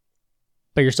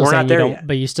 But you're still We're saying not you there don't. yet.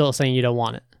 But you're still saying you don't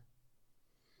want it.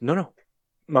 No.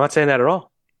 I'm not saying that at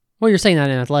all. Well, you're saying that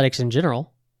in athletics in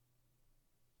general.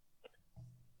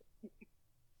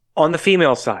 On the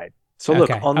female side. So look,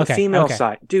 on the female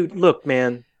side. Dude, look,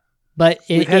 man. But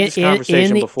We've had this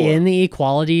conversation before. In the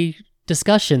equality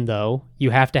discussion, though, you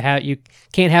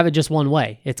can't have it just one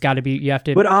way. It's got to be. You have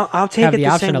to. But I'll take have it the the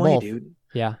option same of way, both. dude.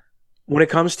 Yeah. When it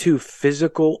comes to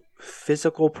physical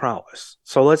prowess.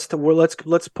 So let's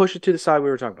push it to the side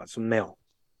we were talking about. So male,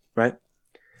 right?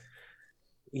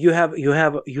 You have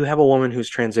a woman who's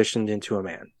transitioned into a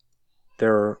man.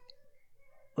 We'll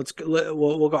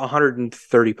go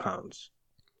 130 pounds.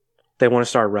 They want to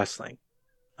start wrestling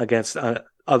against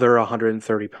other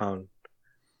 130-pound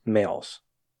males.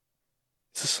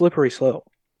 It's a slippery slope.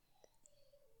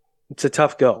 It's a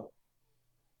tough go.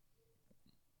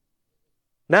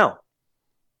 Now,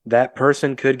 that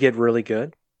person could get really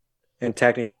good and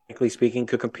technically speaking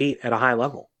could compete at a high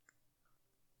level.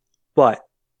 But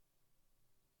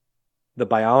the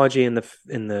biology and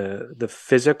the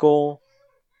physical,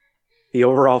 the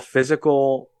overall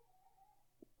physical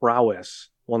prowess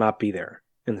will not be there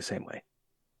in the same way.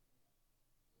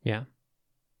 Yeah.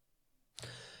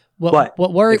 But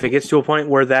if it gets to a point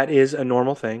where that is a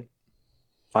normal thing,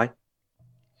 fine.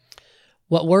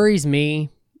 What worries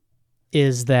me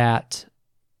is that,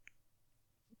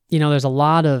 you know, there's a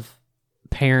lot of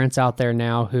parents out there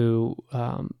now who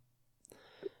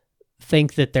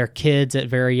think that their kids at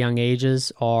very young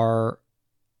ages are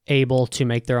able to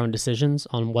make their own decisions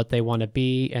on what they want to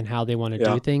be and how they want to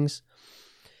do things.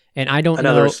 And I don't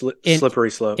know.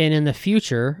 Slippery slope. And in the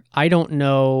future, I don't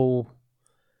know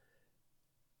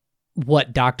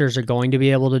what doctors are going to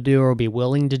be able to do or be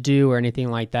willing to do or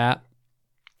anything like that.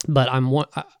 But I'm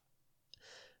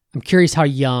curious how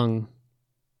young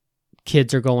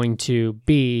kids are going to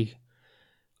be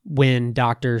when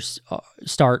doctors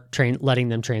start letting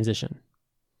them transition.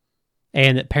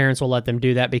 And that parents will let them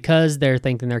do that because they're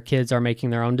thinking their kids are making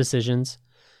their own decisions,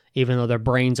 even though their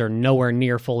brains are nowhere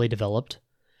near fully developed.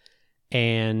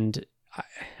 And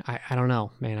I don't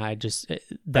know, man. I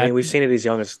mean, we've seen it as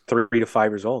young as 3 to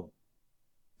 5 years old.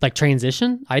 Like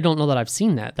transition? I don't know that I've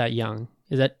seen that young.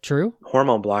 Is that true?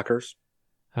 Hormone blockers.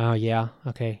 Oh yeah.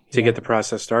 Okay. To get the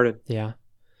process started. Yeah.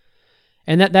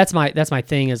 And that's my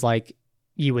thing is like,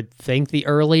 you would think the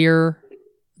earlier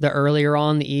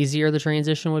on, the easier the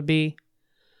transition would be.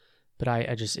 But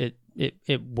I just,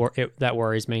 that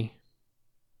worries me.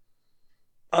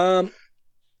 I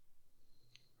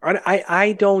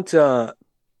don't,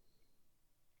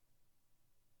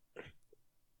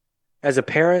 as a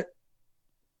parent,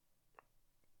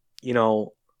 you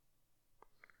know,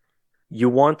 you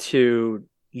want to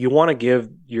give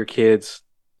your kids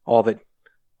all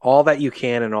that you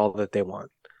can and all that they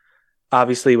want.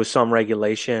 Obviously with some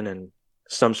regulation and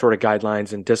some sort of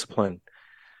guidelines and discipline.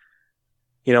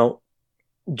 You know,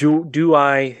 do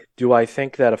I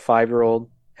think that a 5-year-old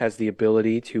has the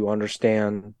ability to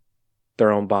understand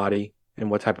their own body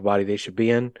and what type of body they should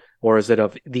be in? Or is it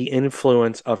of the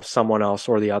influence of someone else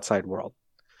or the outside world?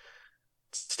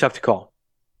 It's tough to call.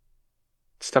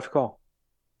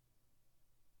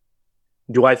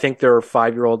 Do I think there are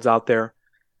 5-year-olds out there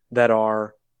that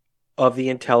are of the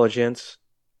intelligence,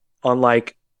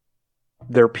 unlike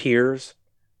their peers,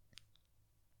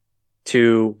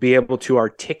 to be able to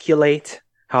articulate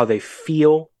how they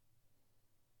feel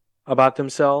about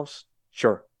themselves?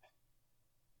 Sure.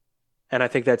 And I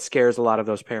think that scares a lot of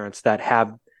those parents that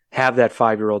have that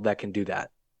 5-year-old that can do that.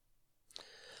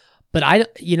 But I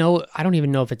don't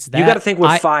even know if it's that. You got to think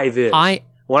what 5 is.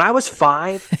 When I was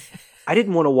 5, I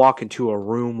didn't want to walk into a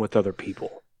room with other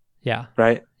people. Yeah.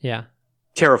 Right? Yeah.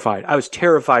 Terrified. I was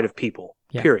terrified of people,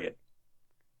 Yeah. period.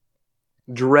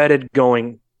 Dreaded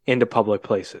going into public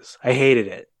places. I hated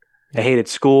it. I hated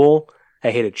school.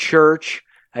 I hated church.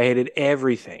 I hated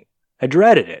everything. I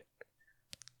dreaded it.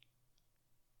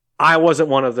 I wasn't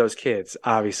one of those kids,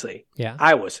 obviously. Yeah.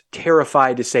 I was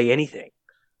terrified to say anything.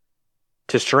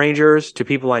 To strangers, to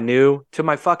people I knew, to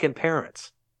my fucking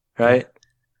parents. Right?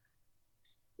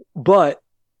 But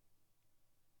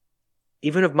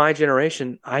even of my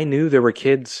generation, I knew there were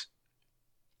kids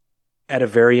at a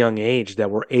very young age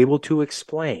that were able to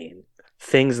explain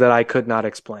things that I could not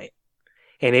explain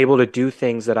and able to do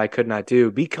things that I could not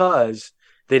do because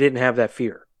they didn't have that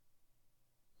fear.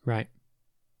 Right.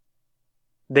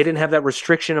 They didn't have that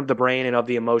restriction of the brain and of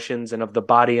the emotions and of the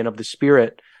body and of the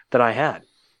spirit that I had.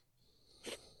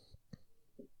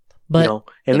 But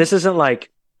and this isn't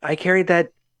like I carried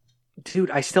that.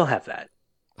 Dude, I still have that.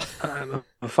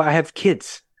 If I have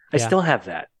kids, I still have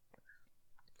that.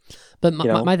 But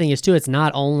my thing is too, it's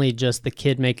not only just the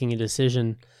kid making a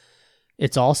decision.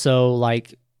 It's also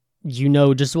like,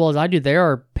 just as well as I do, there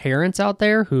are parents out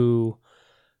there who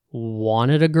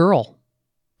wanted a girl,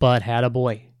 but had a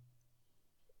boy.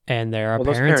 And there are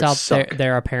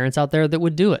parents out there that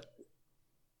would do it.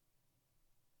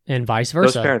 And vice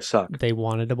versa. Those parents suck. They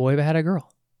wanted a boy, but had a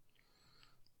girl.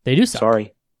 They do suck.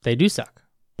 Sorry. They do suck,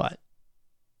 but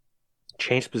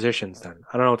change positions then.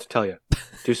 I don't know what to tell you.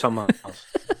 Do something else.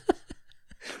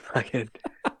 Fucking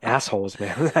assholes,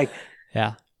 man. Like,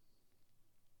 yeah.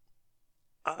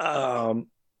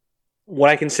 What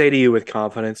I can say to you with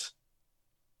confidence,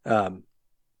 now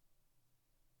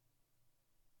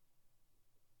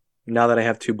that I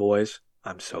have 2 boys,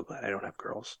 I'm so glad I don't have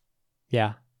girls.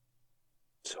 Yeah.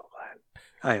 So glad.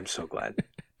 I am so glad.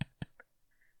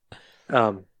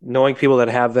 Knowing people that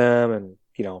have them and,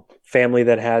 family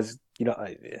that has,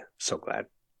 so glad.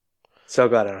 So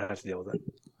glad I don't have to deal with it.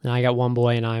 And I got 1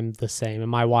 boy and I'm the same. And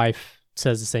my wife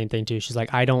says the same thing too. She's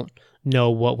like, I don't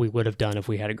know what we would have done if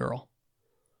we had a girl.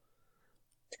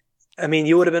 I mean,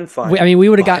 you would have been fine. We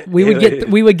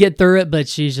would get through it, but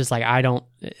she's just like,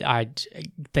 I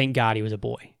thank God he was a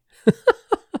boy.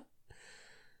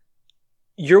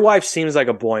 Your wife seems like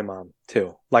a boy mom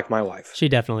too, like my wife. She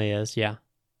definitely is, yeah.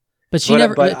 But she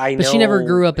never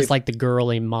grew up as like the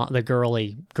girly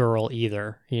girl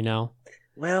either,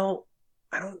 Well,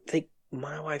 I don't think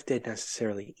my wife did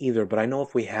necessarily either, but I know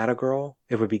if we had a girl,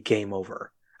 it would be game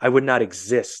over. I would not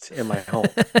exist in my home.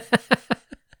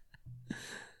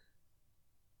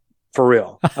 For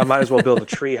real. I might as well build a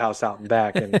tree house out and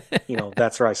back and,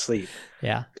 that's where I sleep.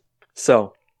 Yeah.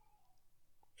 So,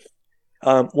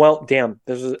 well, damn,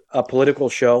 this is a political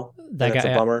show. That's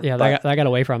a bummer. Yeah, that got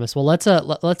away from us. Well, let's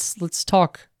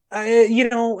talk.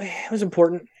 It was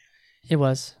important. It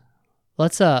was.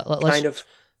 Let's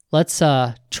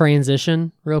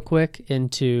transition real quick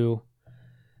into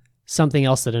something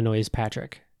else that annoys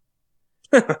Patrick.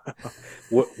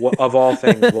 What of all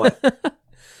things, what?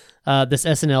 This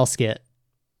SNL skit.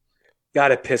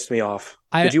 God, it pissed me off.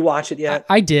 Did you watch it yet?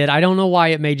 I did. I don't know why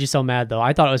it made you so mad, though.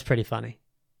 I thought it was pretty funny.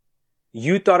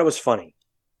 You thought it was funny.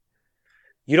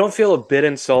 You don't feel a bit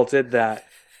insulted that...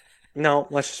 No,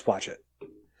 let's just watch it.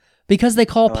 Because they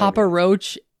call Papa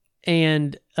Roach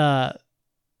and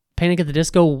Panic at the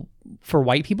Disco for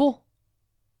white people?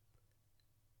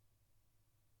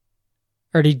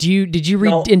 Or did you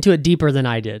read into it deeper than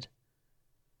I did?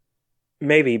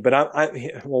 Maybe, but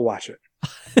we'll watch it.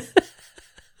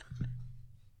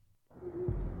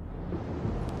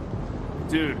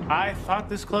 Dude, I thought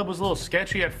this club was a little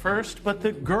sketchy at first, but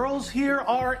the girls here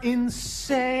are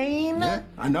insane. Yeah,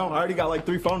 I know. I already got like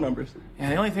 3 phone numbers.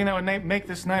 And the only thing that would make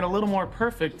this night a little more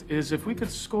perfect is if we could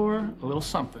score a little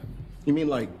something. You mean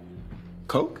like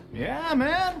Coke? Yeah,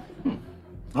 man.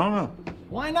 I don't know.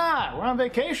 Why not? We're on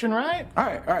vacation, right? All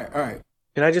right.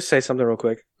 Can I just say something real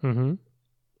quick? Mm-hmm.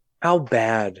 How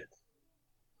bad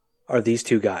are these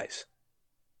 2 guys?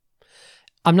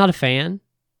 I'm not a fan.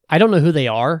 I don't know who they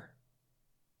are.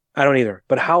 I don't either.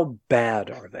 But how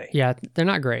bad are they? Yeah, they're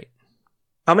not great.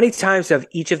 How many times have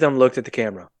each of them looked at the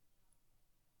camera?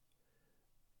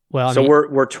 Well,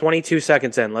 we're 22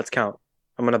 seconds in. Let's count.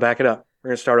 I'm going to back it up. We're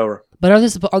going to start over. But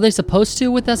are they supposed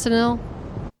to with SNL?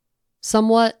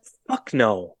 Somewhat? Fuck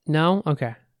no. No?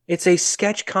 Okay. It's a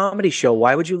sketch comedy show.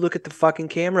 Why would you look at the fucking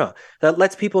camera? That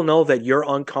lets people know that you're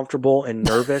uncomfortable and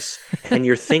nervous and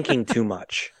you're thinking too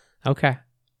much. Okay.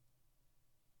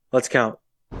 Let's count.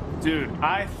 Dude,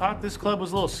 I thought this club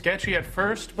was a little sketchy at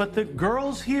first, but the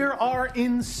girls here are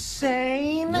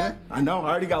insane. Yeah, I know. I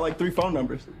already got like 3 phone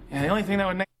numbers. Yeah, the only thing that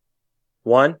would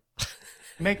One.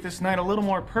 make this night a little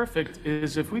more perfect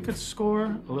is if we could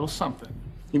score a little something.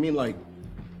 You mean like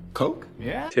Coke?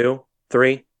 Yeah? 2,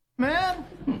 3, Man,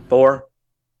 4,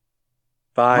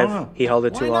 5. Oh. He held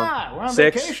it why too long. not? We're on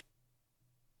 6. vacation.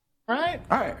 Right?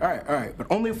 All right. But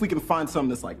only if we can find something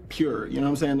that's like pure. You know what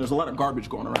I'm saying? There's a lot of garbage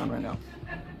going around right now.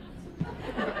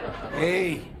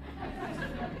 Hey,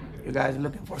 you guys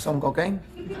looking for some cocaine?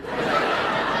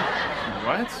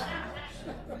 What?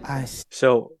 I see.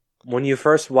 So when you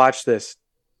first watched this,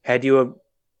 had you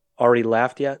already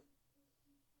laughed yet?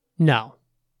 No.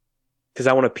 Because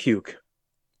I want to puke.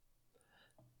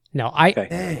 No, Okay,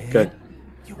 Hey, good.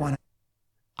 You want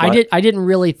I didn't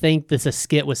really think this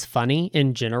skit was funny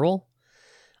in general.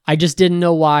 I just didn't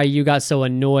know why you got so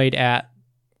annoyed at,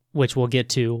 which we'll get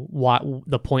to, what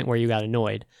the point where you got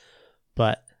annoyed.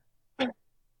 But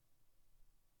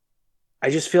I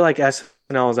just feel like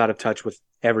SNL is out of touch with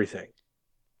everything.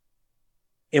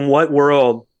 In what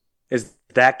world is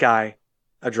that guy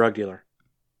a drug dealer?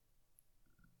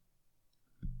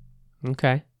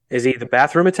 okay. Is he the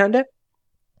bathroom attendant?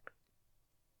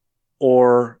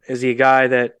 Or is he a guy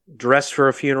that dressed for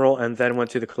a funeral and then went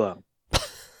to the club?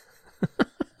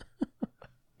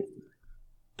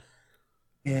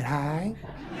 get high?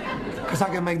 Because I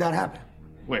can make that happen.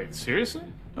 Wait, seriously?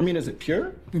 I mean, is it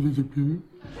pure?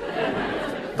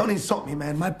 Don't insult me,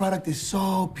 man. My product is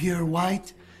so pure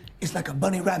white. It's like a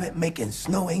bunny rabbit making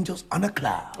snow angels on a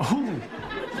cloud. Ooh,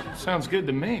 sounds good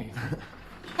to me.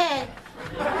 Hey,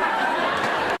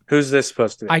 Who's this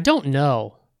supposed to be? I don't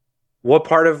know. What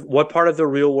part of the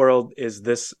real world is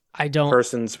this I don't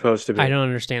person supposed to be? I don't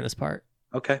understand this part.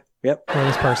 Okay. Yep. Or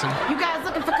this person. you guys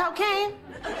looking for cocaine?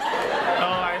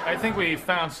 Oh, I think we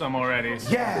found some already.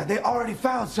 Yeah, they already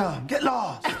found some. Get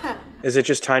lost. Is it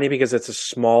just tiny because it's a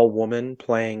small woman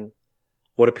playing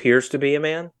what appears to be a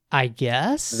man? I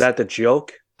guess. Is that the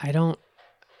joke? I don't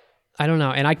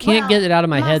know. And I can't Well, get it out of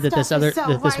my my head that stuff is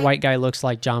so this white. white guy looks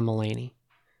like John Mulaney.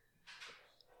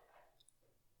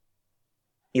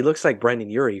 He looks like Brendan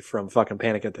Urie from fucking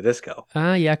Panic at the Disco.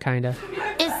 Yeah, kind of.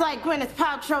 It's like Gwyneth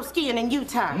Paltrow skiing in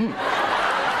Utah.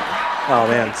 Oh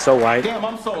man, so white. Damn,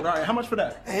 I'm sold. All right, how much for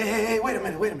that? Hey, wait a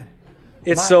minute.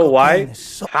 It's My so cocaine white. is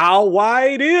so How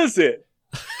white is it?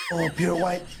 pure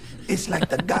white. It's like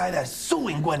the guy that's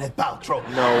suing Gwyneth Paltrow.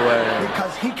 No way.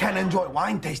 Because he can't enjoy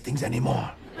wine tastings anymore.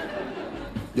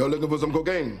 Y'all looking for some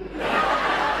cocaine?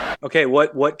 Okay,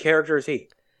 what character is he?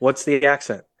 What's the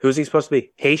accent? Who's he supposed to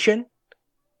be? Haitian?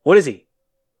 What is he?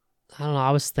 I don't know. I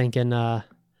was thinking the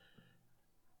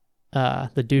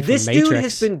dude This from Matrix. dude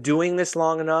has been doing this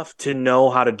long enough to know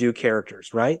how to do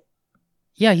characters, right?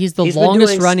 Yeah, he's the He's been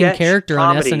longest doing running sketch character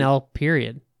comedy. on SNL,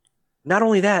 period. Not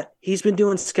only that, he's been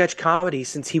doing sketch comedy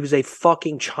since he was a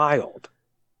fucking child.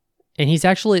 And he's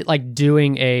actually like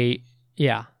doing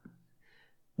yeah.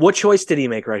 What choice did he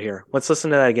make right here? Let's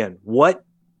listen to that again. What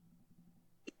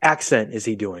accent is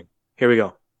he doing? Here we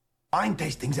go. Wine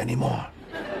tastings anymore.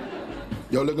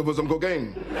 Y'all looking for some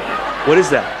cocaine? What is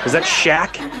that? Is that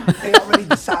Shaq? They already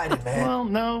decided, man. Well,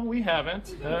 no, we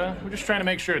haven't. We're just trying to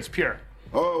make sure it's pure.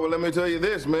 Oh, well, let me tell you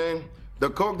this, man. The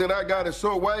coke that I got is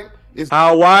so white, it's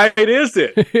How white is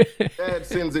it? dad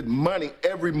sends it money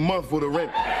every month for the rent.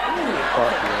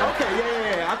 Okay,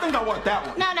 yeah. I think I want that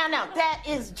one. No, that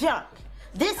is junk.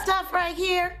 This stuff right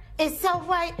here is so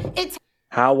white, it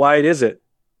How white is it?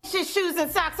 takes your shoes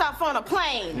and socks off on a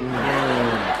plane. No.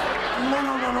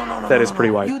 That is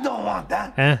pretty white. You don't want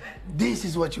that. Eh. This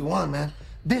is what you want, man.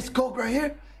 This Coke right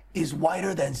here is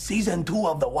whiter than season 2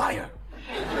 of The Wire.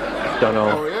 Don't know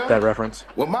Oh, yeah? that reference.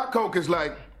 Well, my coke is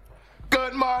like,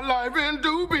 cut my life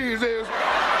into pieces.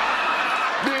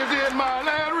 This is my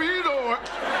last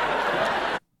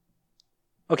resort.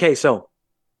 Okay, so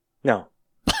now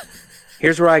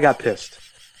here's where I got pissed.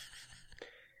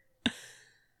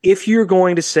 If you're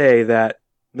going to say that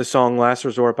the song Last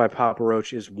Resort by Papa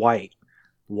Roach is white,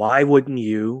 why wouldn't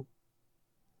you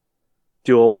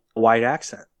do a white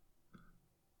accent?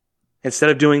 Instead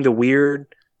of doing the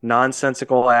weird,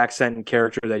 nonsensical accent and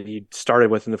character that you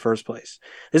started with in the first place.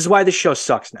 This is why this show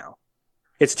sucks now.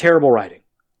 It's terrible writing.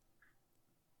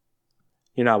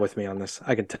 You're not with me on this.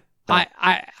 I can tell.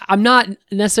 I'm not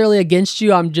necessarily against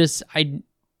you. I'm just I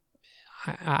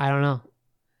don't know.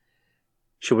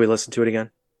 Should we listen to it again?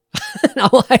 No,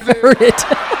 I heard it.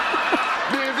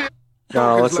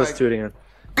 No, Coke let's is listen to it again.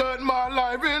 Cut my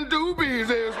life into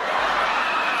pieces.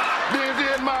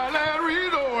 This is my last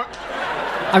resort.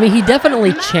 I mean, he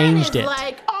definitely Mine changed is it.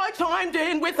 like, I chimed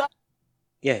in with a...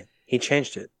 Yeah, he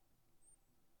changed it.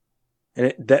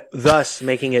 and thus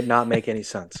making it not make any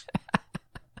sense.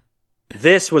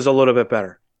 This was a little bit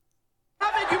better.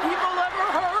 Haven't you people ever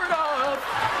heard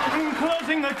of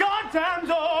closing the goddamn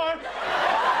door?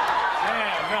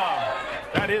 Yeah,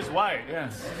 no. That is white,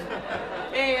 yes.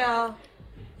 Hey,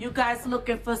 you guys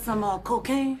looking for some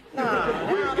cocaine?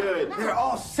 We're good. They're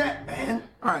all set, man.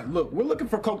 All right, look, we're looking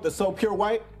for coke that's so pure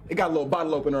white, it got a little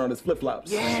bottle opener on its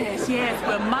flip-flops. Yes,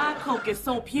 but my coke is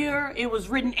so pure, it was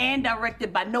written and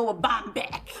directed by Noah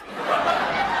Baumbach.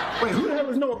 Wait, who the hell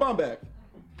is Noah Baumbach?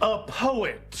 A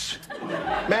poet.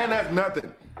 Man, that's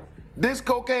nothing. This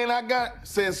cocaine I got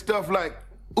says stuff like,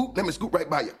 "Oop, let me scoot right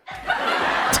by you."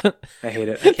 I hate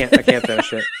it. I can't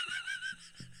finish it.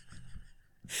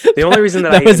 The only reason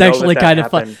that I was even know actually that kind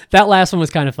of happened, fun. That last one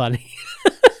was kind of funny.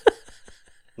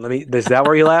 is that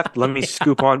where you laughed? Let me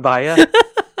scoop on by you.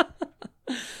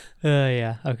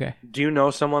 Yeah. Okay. Do you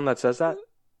know someone that says that?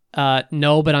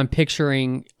 No, but I'm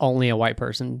picturing only a white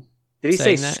person. Did he say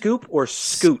saying that. scoop or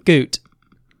scoot? Scoot.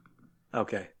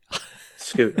 Okay.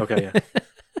 Scoot. Okay, yeah.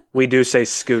 We do say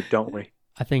scoot, don't we?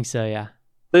 I think so. Yeah.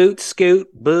 Boot, scoot,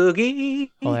 boogie.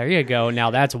 Well, there you go. Now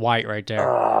that's white right there.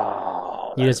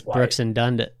 Oh, You that's just white. Brooks and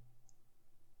Dunned it.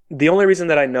 The only reason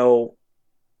that I know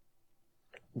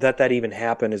that even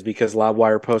happened is because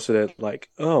Loudwire posted it like,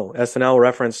 oh, SNL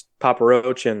referenced Papa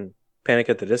Roach and Panic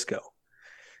at the Disco.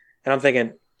 And I'm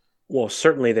thinking, well,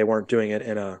 certainly they weren't doing it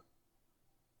in a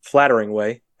flattering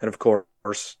way. And of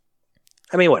course,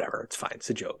 I mean, whatever. It's fine. It's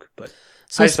a joke. But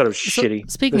I just thought it was shitty.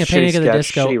 Speaking The of Panic shitty at the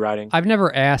sketch, Disco, shitty writing. I've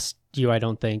never asked you, I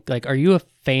don't think. Like, are you a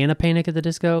fan of Panic at the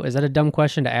Disco? Is that a dumb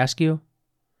question to ask you?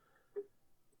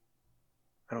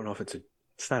 I don't know if it's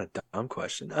not a dumb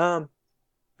question.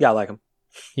 Yeah, I like them.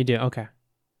 You do? Okay.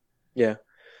 Yeah.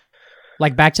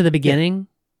 Like back to the beginning?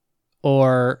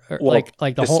 Or Well,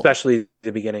 like the whole... especially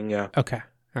the beginning, yeah. Okay.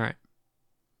 All right.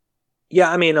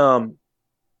 Yeah, I mean,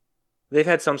 they've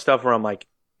had some stuff where I'm like,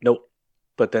 nope.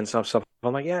 But then some stuff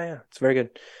I'm like, yeah, it's very good.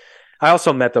 I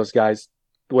also met those guys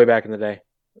way back in the day.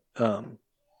 It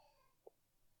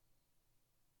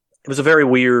was a very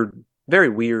weird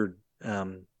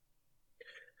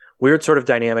sort of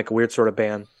dynamic, weird sort of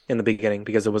band in the beginning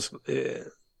because it was,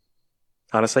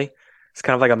 honestly, it's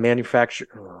kind of like a manufactured.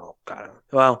 Oh God,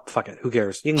 well, fuck it, who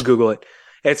cares? You can Google it.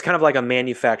 It's kind of like a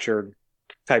manufactured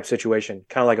type situation,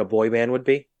 kind of like a boy band would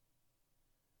be.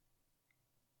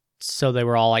 So they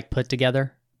were all like put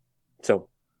together? So,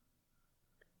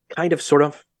 kind of, sort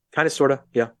of,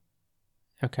 yeah.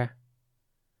 Okay.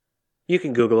 You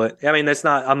can Google it. I mean, that's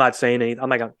not. I'm not saying anything. I'm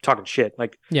not talking shit.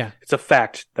 Like, Yeah. it's a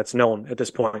fact that's known at this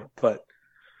point. But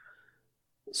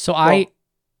So let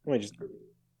me just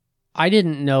I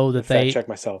didn't know that fact check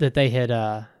myself. that they had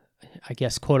I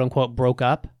guess quote unquote broke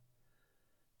up.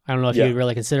 I don't know if Yeah. you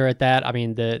really consider it that. I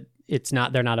mean, they're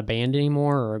not a band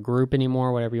anymore or a group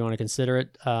anymore, whatever you want to consider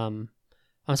it.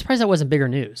 I'm surprised that wasn't bigger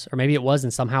news, or maybe it was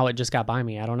and somehow it just got by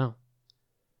me. I don't know.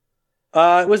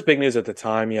 It was big news at the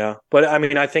time, yeah. But I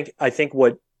mean, I think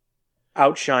what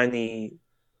outshined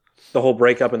the whole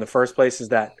breakup in the first place is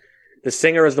that the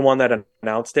singer is the one that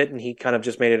announced it, and he kind of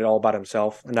just made it all about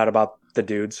himself and not about the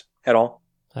dudes at all.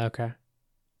 Okay.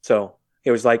 So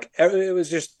it was like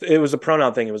it was a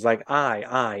pronoun thing. It was like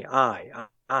I.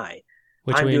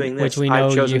 Which I'm we doing this. which we know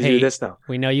I've chosen you to hate. do this now.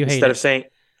 We know you hate Instead it. of saying,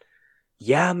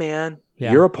 yeah, man,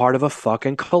 Yeah. you're a part of a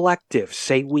fucking collective.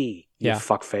 Say we, you Yeah.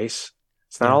 fuckface.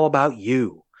 It's not Yeah. all about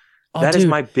you. Oh, That is dude.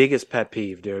 my biggest pet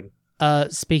peeve, dude.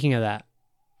 Speaking of that,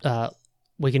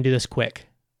 we can do this quick.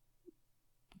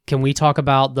 Can we talk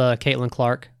about the Caitlin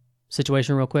Clark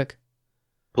situation real quick?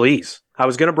 Please. I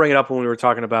was going to bring it up when we were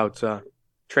talking about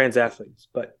trans athletes,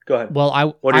 but go ahead. Well,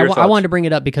 What are your I thoughts? wanted to bring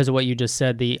it up because of what you just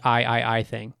said, the I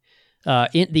thing.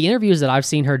 In the interviews that I've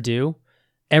seen her do,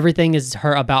 everything is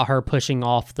about her pushing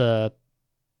off the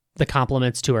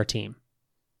compliments to her team,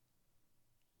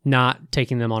 not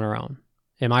taking them on her own.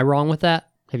 Am I wrong with that?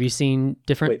 Have you seen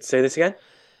different? Wait, say this again?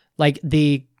 Like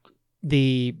the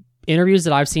interviews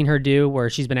that I've seen her do where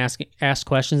she's been asked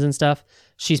questions and stuff,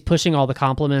 she's pushing all the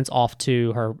compliments off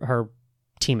to her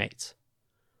teammates.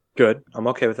 Good. I'm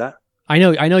okay with that. I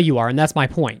know you are, and that's my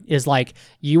point. Is like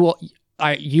you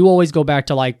always go back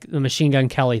to like the Machine Gun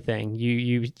Kelly thing.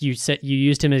 You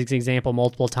used him as an example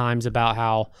multiple times about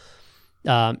how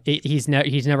he's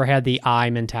never had the I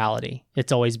mentality.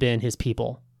 It's always been his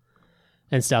people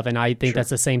and stuff. And I think that's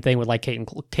the same thing with like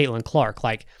Caitlin Clark.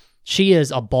 Like she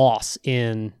is a boss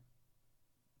in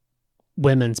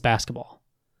women's basketball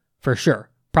for sure.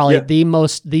 Probably the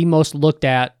most looked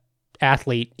at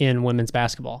athlete in women's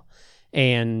basketball.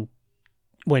 And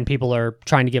when people are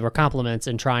trying to give her compliments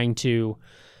and trying to,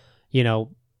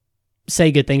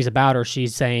 say good things about her,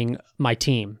 she's saying my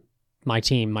team, my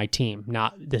team.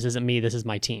 Not this isn't me. This is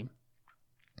my team.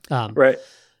 Right.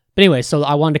 But anyway, so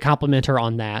I wanted to compliment her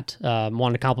on that.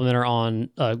 Wanted to compliment her on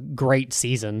a great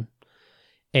season.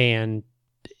 And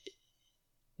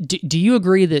do you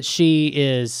agree that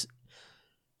she's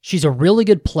a really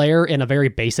good player and a very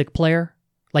basic player?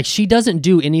 Like, she doesn't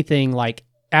do anything like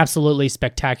absolutely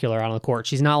spectacular out on the court.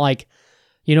 She's not like,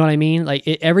 you know what I mean? Like,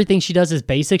 everything she does is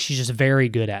basic. She's just very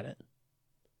good at it.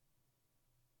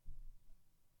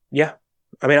 Yeah.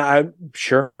 I mean, I'm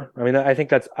sure. I mean, I think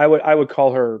that's, I would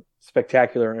call her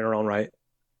spectacular in her own right.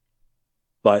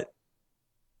 But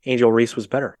Angel Reese was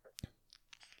better.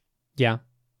 Yeah.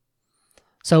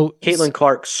 So Caitlin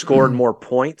Clark scored more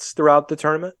points throughout the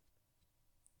tournament.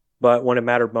 But when it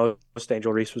mattered most,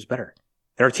 Angel Reese was better.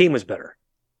 And her team was better.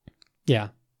 Yeah.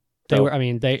 They So, were, I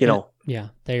mean, they, you know, yeah,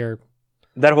 they are.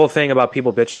 That whole thing about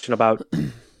people bitching about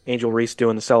Angel Reese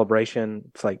doing the celebration,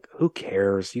 it's like, who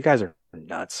cares? You guys are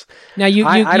nuts. Now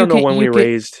I don't know when we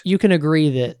raised. You can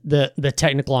agree that the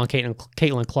technical on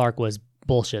Caitlin Clark was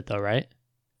bullshit, though, right?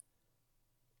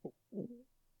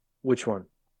 Which one?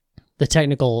 The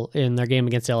technical in their game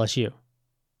against LSU.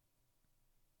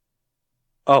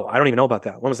 Oh, I don't even know about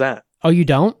that. When was that? Oh, you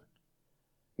don't?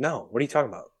 No. What are you talking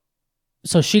about?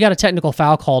 So she got a technical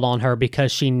foul called on her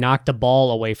because she knocked the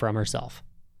ball away from herself.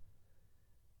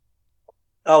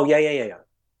 Oh, yeah.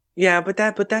 Yeah, but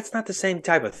that's not the same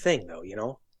type of thing, though, you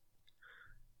know?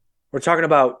 We're talking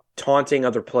about taunting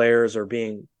other players or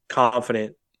being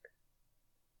confident.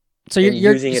 So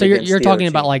you're talking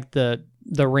about team. like the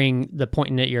ring, the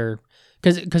pointing at your,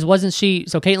 because wasn't she?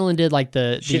 So Caitlin did like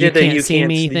the she did the you see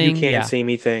me thing. You can't see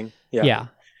me thing. Yeah.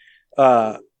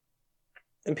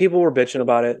 And people were bitching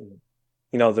about it.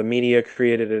 You know, the media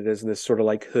created it as this sort of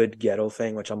like hood ghetto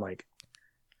thing, which I'm like,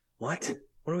 what?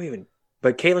 What are we even?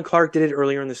 But Caitlin Clark did it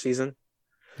earlier in the season.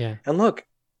 Yeah. And look,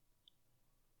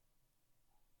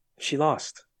 she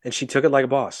lost, and she took it like a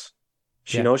boss.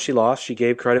 She knows she lost. She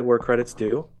gave credit where credit's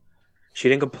due. She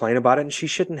didn't complain about it, and she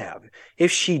shouldn't have.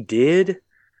 If she did,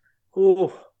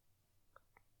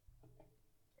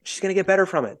 she's gonna get better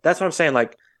from it. That's what I'm saying.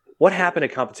 Like, what happened to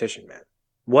competition, man?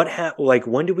 Like,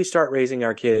 when did we start raising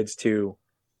our kids to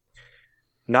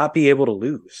not be able to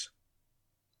lose?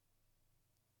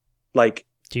 Like,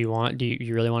 do you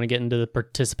really want to get into the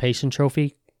participation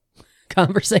trophy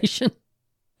conversation?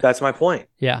 That's my point.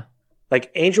 Yeah.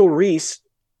 Like, Angel Reese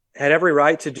had every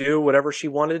right to do whatever she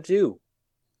wanted to do,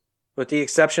 with the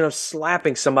exception of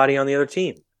slapping somebody on the other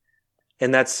team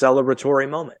in that celebratory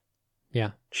moment.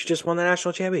 Yeah. She just won the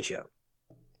national championship.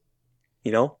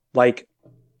 You know, like,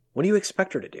 what do you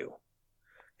expect her to do?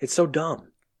 It's so dumb.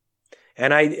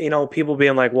 And people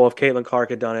being like, well, if Caitlin Clark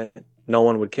had done it, no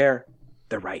one would care.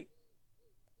 They're right.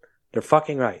 They're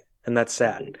fucking right. And that's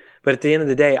sad. But at the end of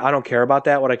the day, I don't care about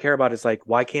that. What I care about is like,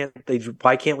 why can't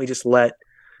we just let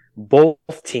both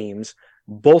teams,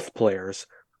 both players,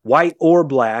 white or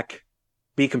black,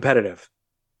 be competitive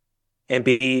and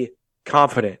be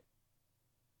confident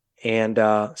and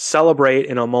celebrate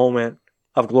in a moment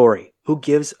of glory? Who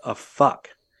gives a fuck?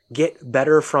 Get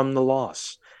better from the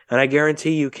loss. And I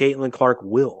guarantee you Caitlin Clark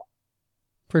will.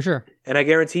 For sure. And I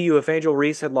guarantee you if Angel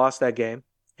Reese had lost that game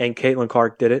and Caitlin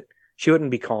Clark did it, she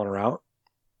wouldn't be calling her out.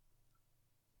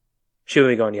 She would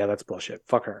be going, yeah, that's bullshit.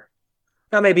 Fuck her.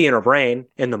 Now, maybe in her brain,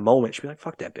 in the moment, she'd be like,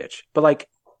 fuck that bitch. But, like,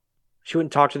 she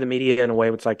wouldn't talk to the media in a way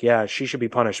where it's like, yeah, she should be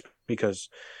punished because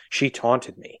she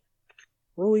taunted me.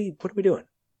 What are we doing?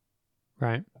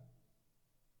 Right.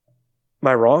 Am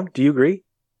I wrong? Do you agree?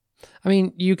 I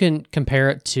mean, you can compare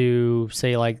it to,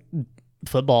 say, like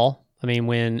football. I mean,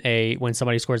 when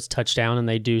somebody scores a touchdown and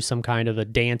they do some kind of a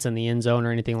dance in the end zone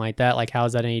or anything like that, like how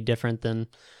is that any different than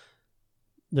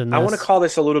this? I want to call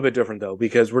this a little bit different, though,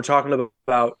 because we're talking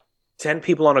about 10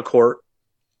 people on a court,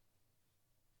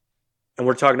 and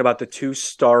we're talking about the 2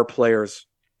 star players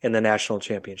in the national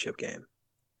championship game.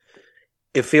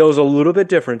 It feels a little bit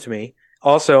different to me.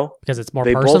 Also, because it's more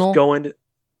they personal both go into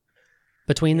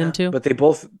between them two. But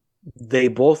they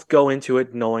both go into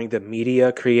it knowing the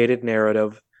media created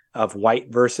narrative of white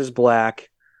versus black,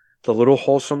 the little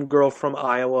wholesome girl from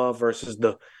Iowa versus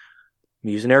the, I'm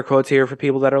using air quotes here for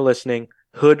people that are listening,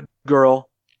 hood girl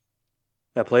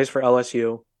that plays for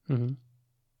LSU. Mm-hmm.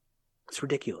 It's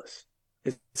ridiculous.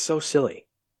 It's so silly.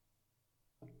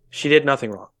 She did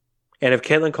nothing wrong. And if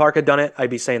Caitlin Clark had done it, I'd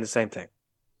be saying the same thing.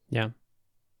 Yeah.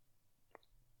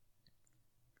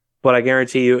 But I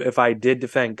guarantee you, if I did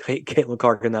defend Caitlin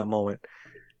Clark in that moment,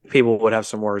 people would have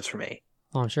some words for me.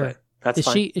 Oh, I'm sure. But that's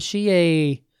fine. Is she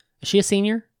a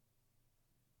senior?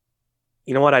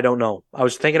 You know what? I don't know. I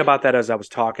was thinking about that as I was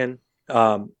talking.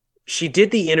 She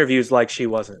did the interviews like she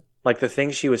wasn't. Like the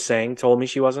things she was saying told me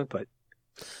she wasn't, but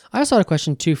I also had a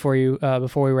question too for you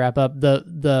before we wrap up.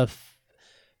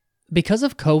 Because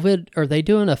of COVID, are they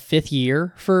doing a 5th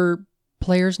year for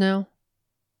players now?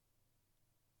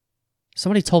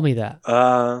 Somebody told me that.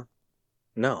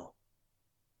 no.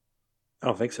 I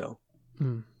don't think so.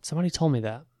 Somebody told me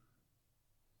that.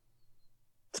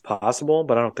 It's possible,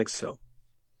 but I don't think so.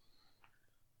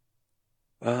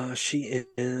 She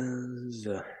is...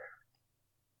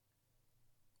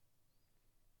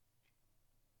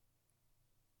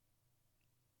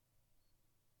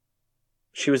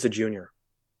 she was a junior.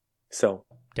 So...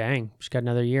 Dang, she got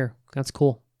another year. That's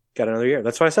cool. got another year.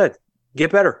 That's what I said.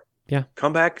 Get better. Yeah.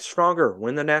 Come back stronger.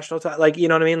 Win the national title. Like, you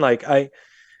know what I mean? Like,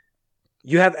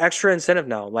 you have extra incentive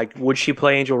now. Like, would she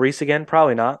play Angel Reese again?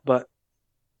 Probably not, but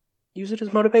use it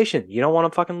as motivation. You don't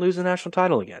want to fucking lose the national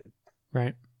title again.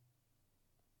 Right.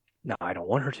 No, I don't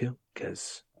want her to,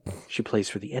 because she plays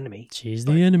for the enemy. She's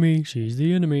the enemy. She's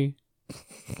the enemy.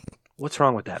 What's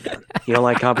wrong with that, man? You don't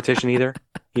like competition either?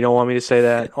 You don't want me to say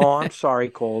that? Oh, I'm sorry,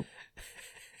 Colt.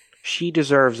 She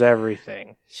deserves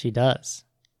everything. She does.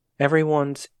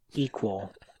 Everyone's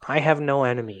equal. I have no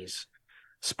enemies.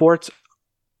 Sports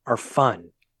are fun.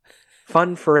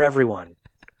 Fun for everyone.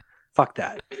 Fuck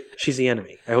that. She's the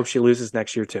enemy. I hope she loses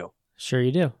next year, too. Sure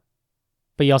you do.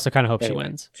 But you also kind of hope she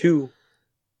wins.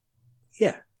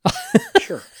 Yeah.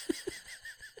 Sure.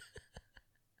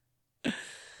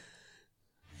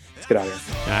 Let's get out of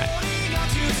here. All right.